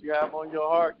names that you have on your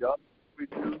heart. Y'all, we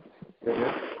do.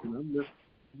 I'm lifting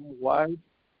my wife,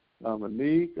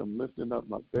 Monique. I'm lifting up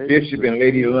my baby. Bishop and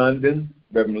Lady London,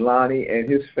 Reverend Lonnie and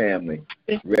his family,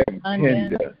 Reverend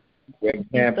Pender, Reverend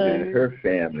Hampton and her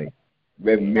family.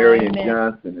 Reverend Marion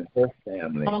Johnson and her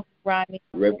family.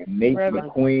 Reverend Nate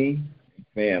McQueen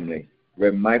family.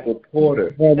 Reverend Michael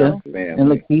Porter Brother family. and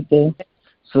Lakita,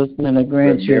 sister and the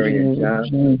grandchildren.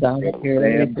 Reverend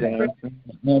Sam Johnson.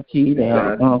 Auntie,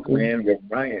 uncle. Reverend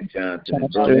Ryan Johnson.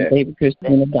 Pastor David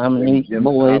Christina, Dominique,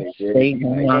 boys,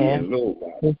 Satan,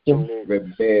 sister,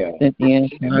 Reverend Bell. Cynthia and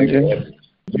Sandra,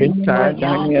 retired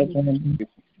Daniel,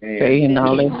 Faye and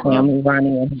all their family,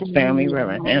 Ronnie and his family,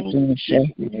 Reverend Hampton and Chef,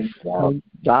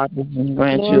 daughters and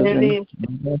grandchildren, and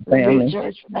their family.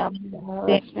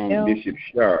 Bishop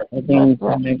Sharp. Bishop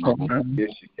Ellis,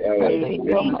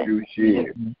 Bishop Drew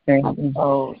Shear. Dee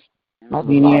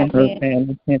and her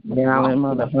family, Cynthia Allen,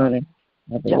 Mother Hunter,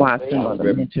 Mother Watson,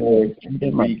 Mother Mitchell,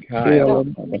 Mother Kyle,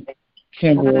 Mother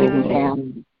Kimberly,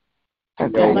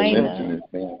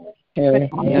 Harry,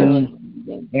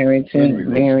 Harrington,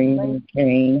 Mary,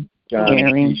 Kane,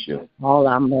 Gary, all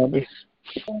our mothers,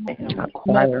 our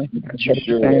choir, our church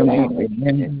family,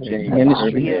 ministry,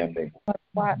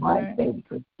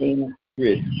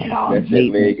 Chris, that's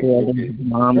that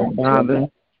mom and father,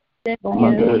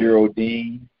 Mother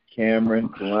Geraldine, Cameron,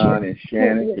 Karan, and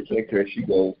Shannon. Protect her as she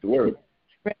goes to work.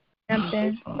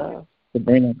 Sabrina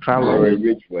Lori Collins,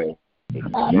 Ridgway,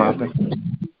 mother,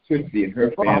 Tootsie and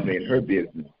her family and her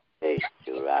business.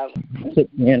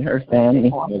 Tiffany and her family,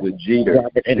 Mother Jeter,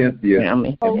 Robert and his Cynthia,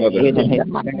 family, and Mother Ed and his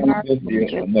Hunter. family,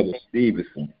 Cynthia and Mother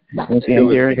Stevenson. Cynthia and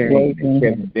Derek Phyllis Kane and Wilson,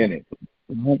 Kevin Bennett.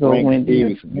 Mother Frank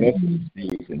Wendy Stevenson, Leslie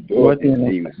Stevenson, Dorothy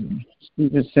Dorothy and Stevenson,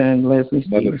 Stevenson, Leslie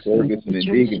Mother Stevenson, Ferguson and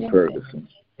Deacon Ferguson.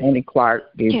 Annie Clark,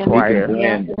 Gabe Deacon Pryor,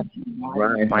 Brandon,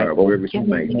 Ryan Hart, Michael, wherever she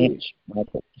might be. Mitch,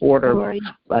 Michael Porter,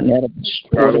 Lynetta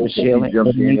Porter, Carlos, she Michelle,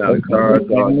 jumps in and out of cars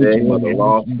all day. Mother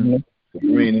Lawson,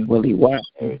 Sabrina, Willie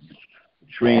Watkins,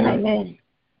 Trina,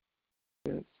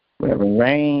 Reverend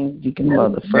Rain, Deacon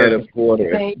Mother Netta Ferguson,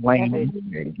 Porter, Wayne,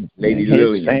 Lady his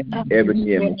Lillian, family,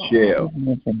 Ebony and Michelle,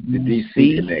 the DC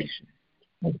Connection,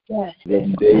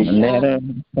 Reverend Dave, Netta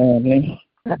family,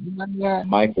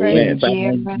 Michael Lynch,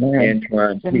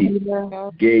 Antoine P.,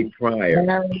 Gabe Pryor,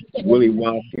 Willie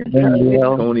Watkins,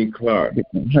 Tony Clark,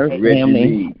 her Reggie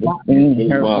family, Lee,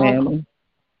 her family,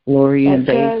 Gloria and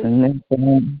Dave and their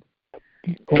family,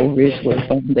 Cole Ridgeway,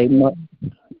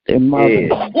 their mother,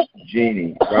 Ed,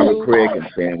 Jeannie, Robert Craig and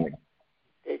family.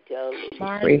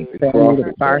 Craig family,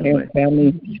 the Farham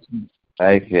family,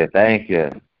 Thank you.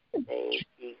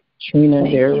 Trina and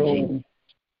Daryl,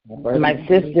 My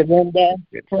sister Linda,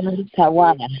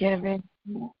 Tawana, Cameron,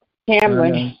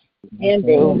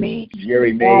 Andrew,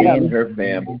 Jerry May and her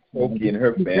family, Pokey and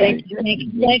her family,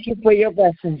 thank you for your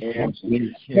blessings.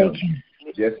 Angie Kim,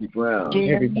 Jesse Brown,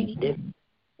 everybody.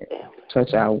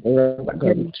 Touch our world,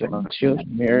 go to our children,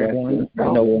 Mary,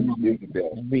 Noah,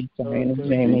 Rita, and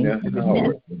Jamie,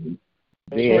 Howard,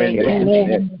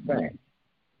 Amen.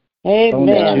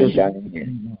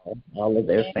 all of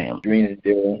their family. Drina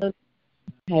Dillon,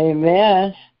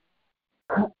 Amen.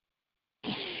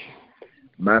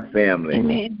 my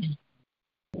family,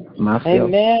 Myself,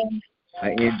 Amen. my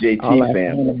NJT all our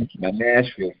family, my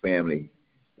Nashville family,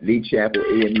 Lee Chapel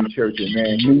AME Church in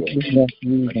Nashville,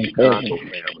 my Chicago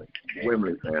family,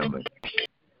 Wembley family,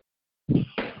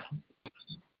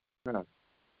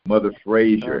 Mother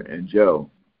Frazier and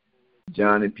Joe,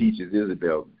 John and Peaches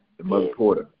Isabel, and Mother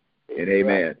Porter, and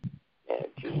amen.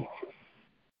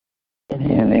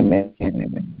 and amen, and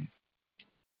amen.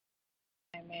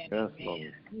 Yes,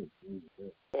 Lord.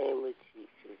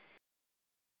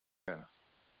 Yeah.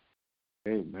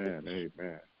 Amen,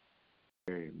 amen.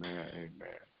 Amen,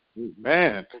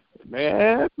 amen.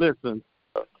 Man, listen.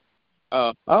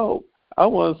 I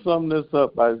want to sum this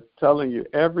up by telling you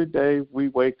every day we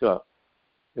wake up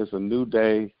is a new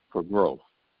day for growth.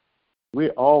 We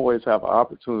always have an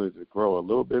opportunity to grow a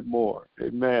little bit more.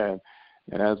 Amen.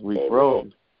 And as we grow,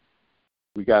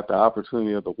 we got the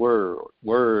opportunity of the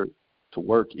word to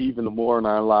work even more in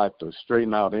our life to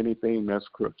straighten out anything that's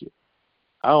crooked.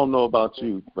 I don't know about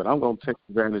you, but I'm going to take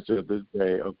advantage of this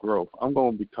day of growth. I'm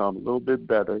going to become a little bit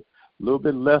better, a little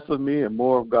bit less of me and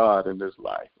more of God in this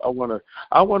life. I want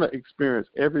to experience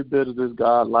every bit of this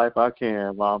God life I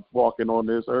can while I'm walking on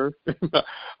this earth.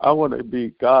 I want to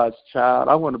be God's child.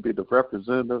 I want to be the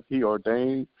representative He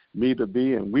ordained me to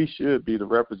be, and we should be the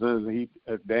representative He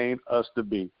ordained us to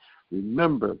be.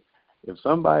 Remember, if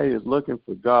somebody is looking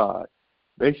for God,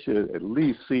 they should at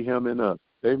least see Him in us.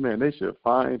 Amen. They should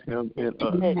find Him in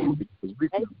us because we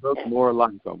can look more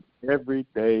like Him every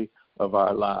day of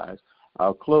our lives.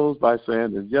 I'll close by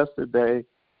saying that yesterday,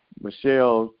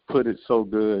 Michelle put it so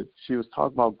good. She was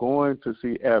talking about going to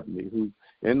see Ebony, who's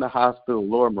in the hospital.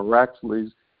 Lord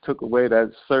miraculously took away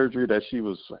that surgery that she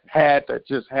had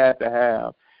to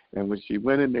have. And when she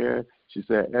went in there, she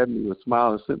said Ebony was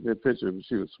smiling, sent me a picture, but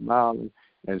she was smiling.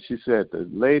 And she said the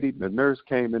nurse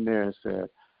came in there and said,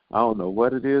 I don't know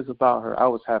what it is about her. I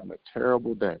was having a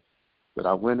terrible day. But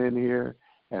I went in here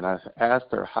and I asked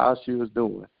her how she was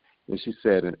doing. And she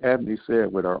said, and Ebony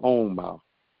said with her own mouth,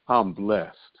 I'm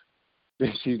blessed.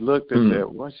 Then she looked and said,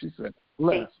 what? She said,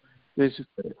 blessed. Then she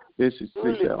said,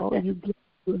 oh, you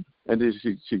blessed. And then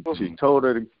she told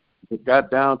her, got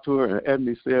down to her, and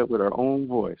Ebony said with her own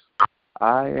voice,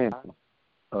 I am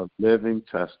a living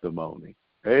testimony.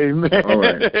 Amen. All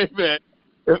right. Amen.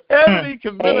 If Ebony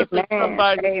can minister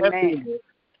somebody,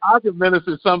 I can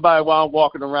minister somebody while I'm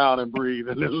walking around and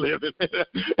breathing and living.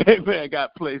 Amen.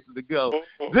 Got places to go.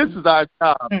 This is our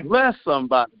job. Bless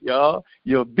somebody, y'all.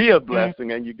 You'll be a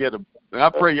blessing, and you get a blessing. I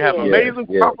pray you have amazing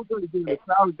opportunity to be the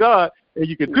child of God, and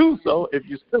you can do so if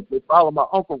you simply follow my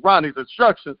Uncle Ronnie's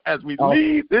instructions as we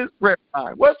leave this prayer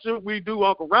time. What should we do,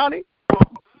 Uncle Ronnie?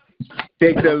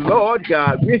 Take the Lord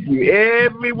God with you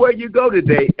everywhere you go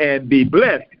today and be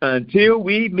blessed until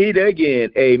we meet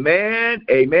again. Amen,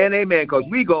 amen, amen, because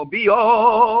we're going to be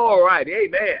all right.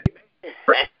 Amen.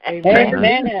 Amen.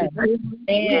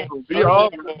 Be all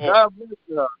right. God bless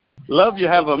you. Love you.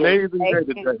 Have an amazing day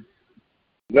today.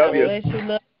 Love you.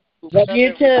 Love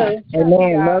you too.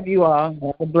 Amen. Love you all.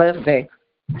 Have a blessed day.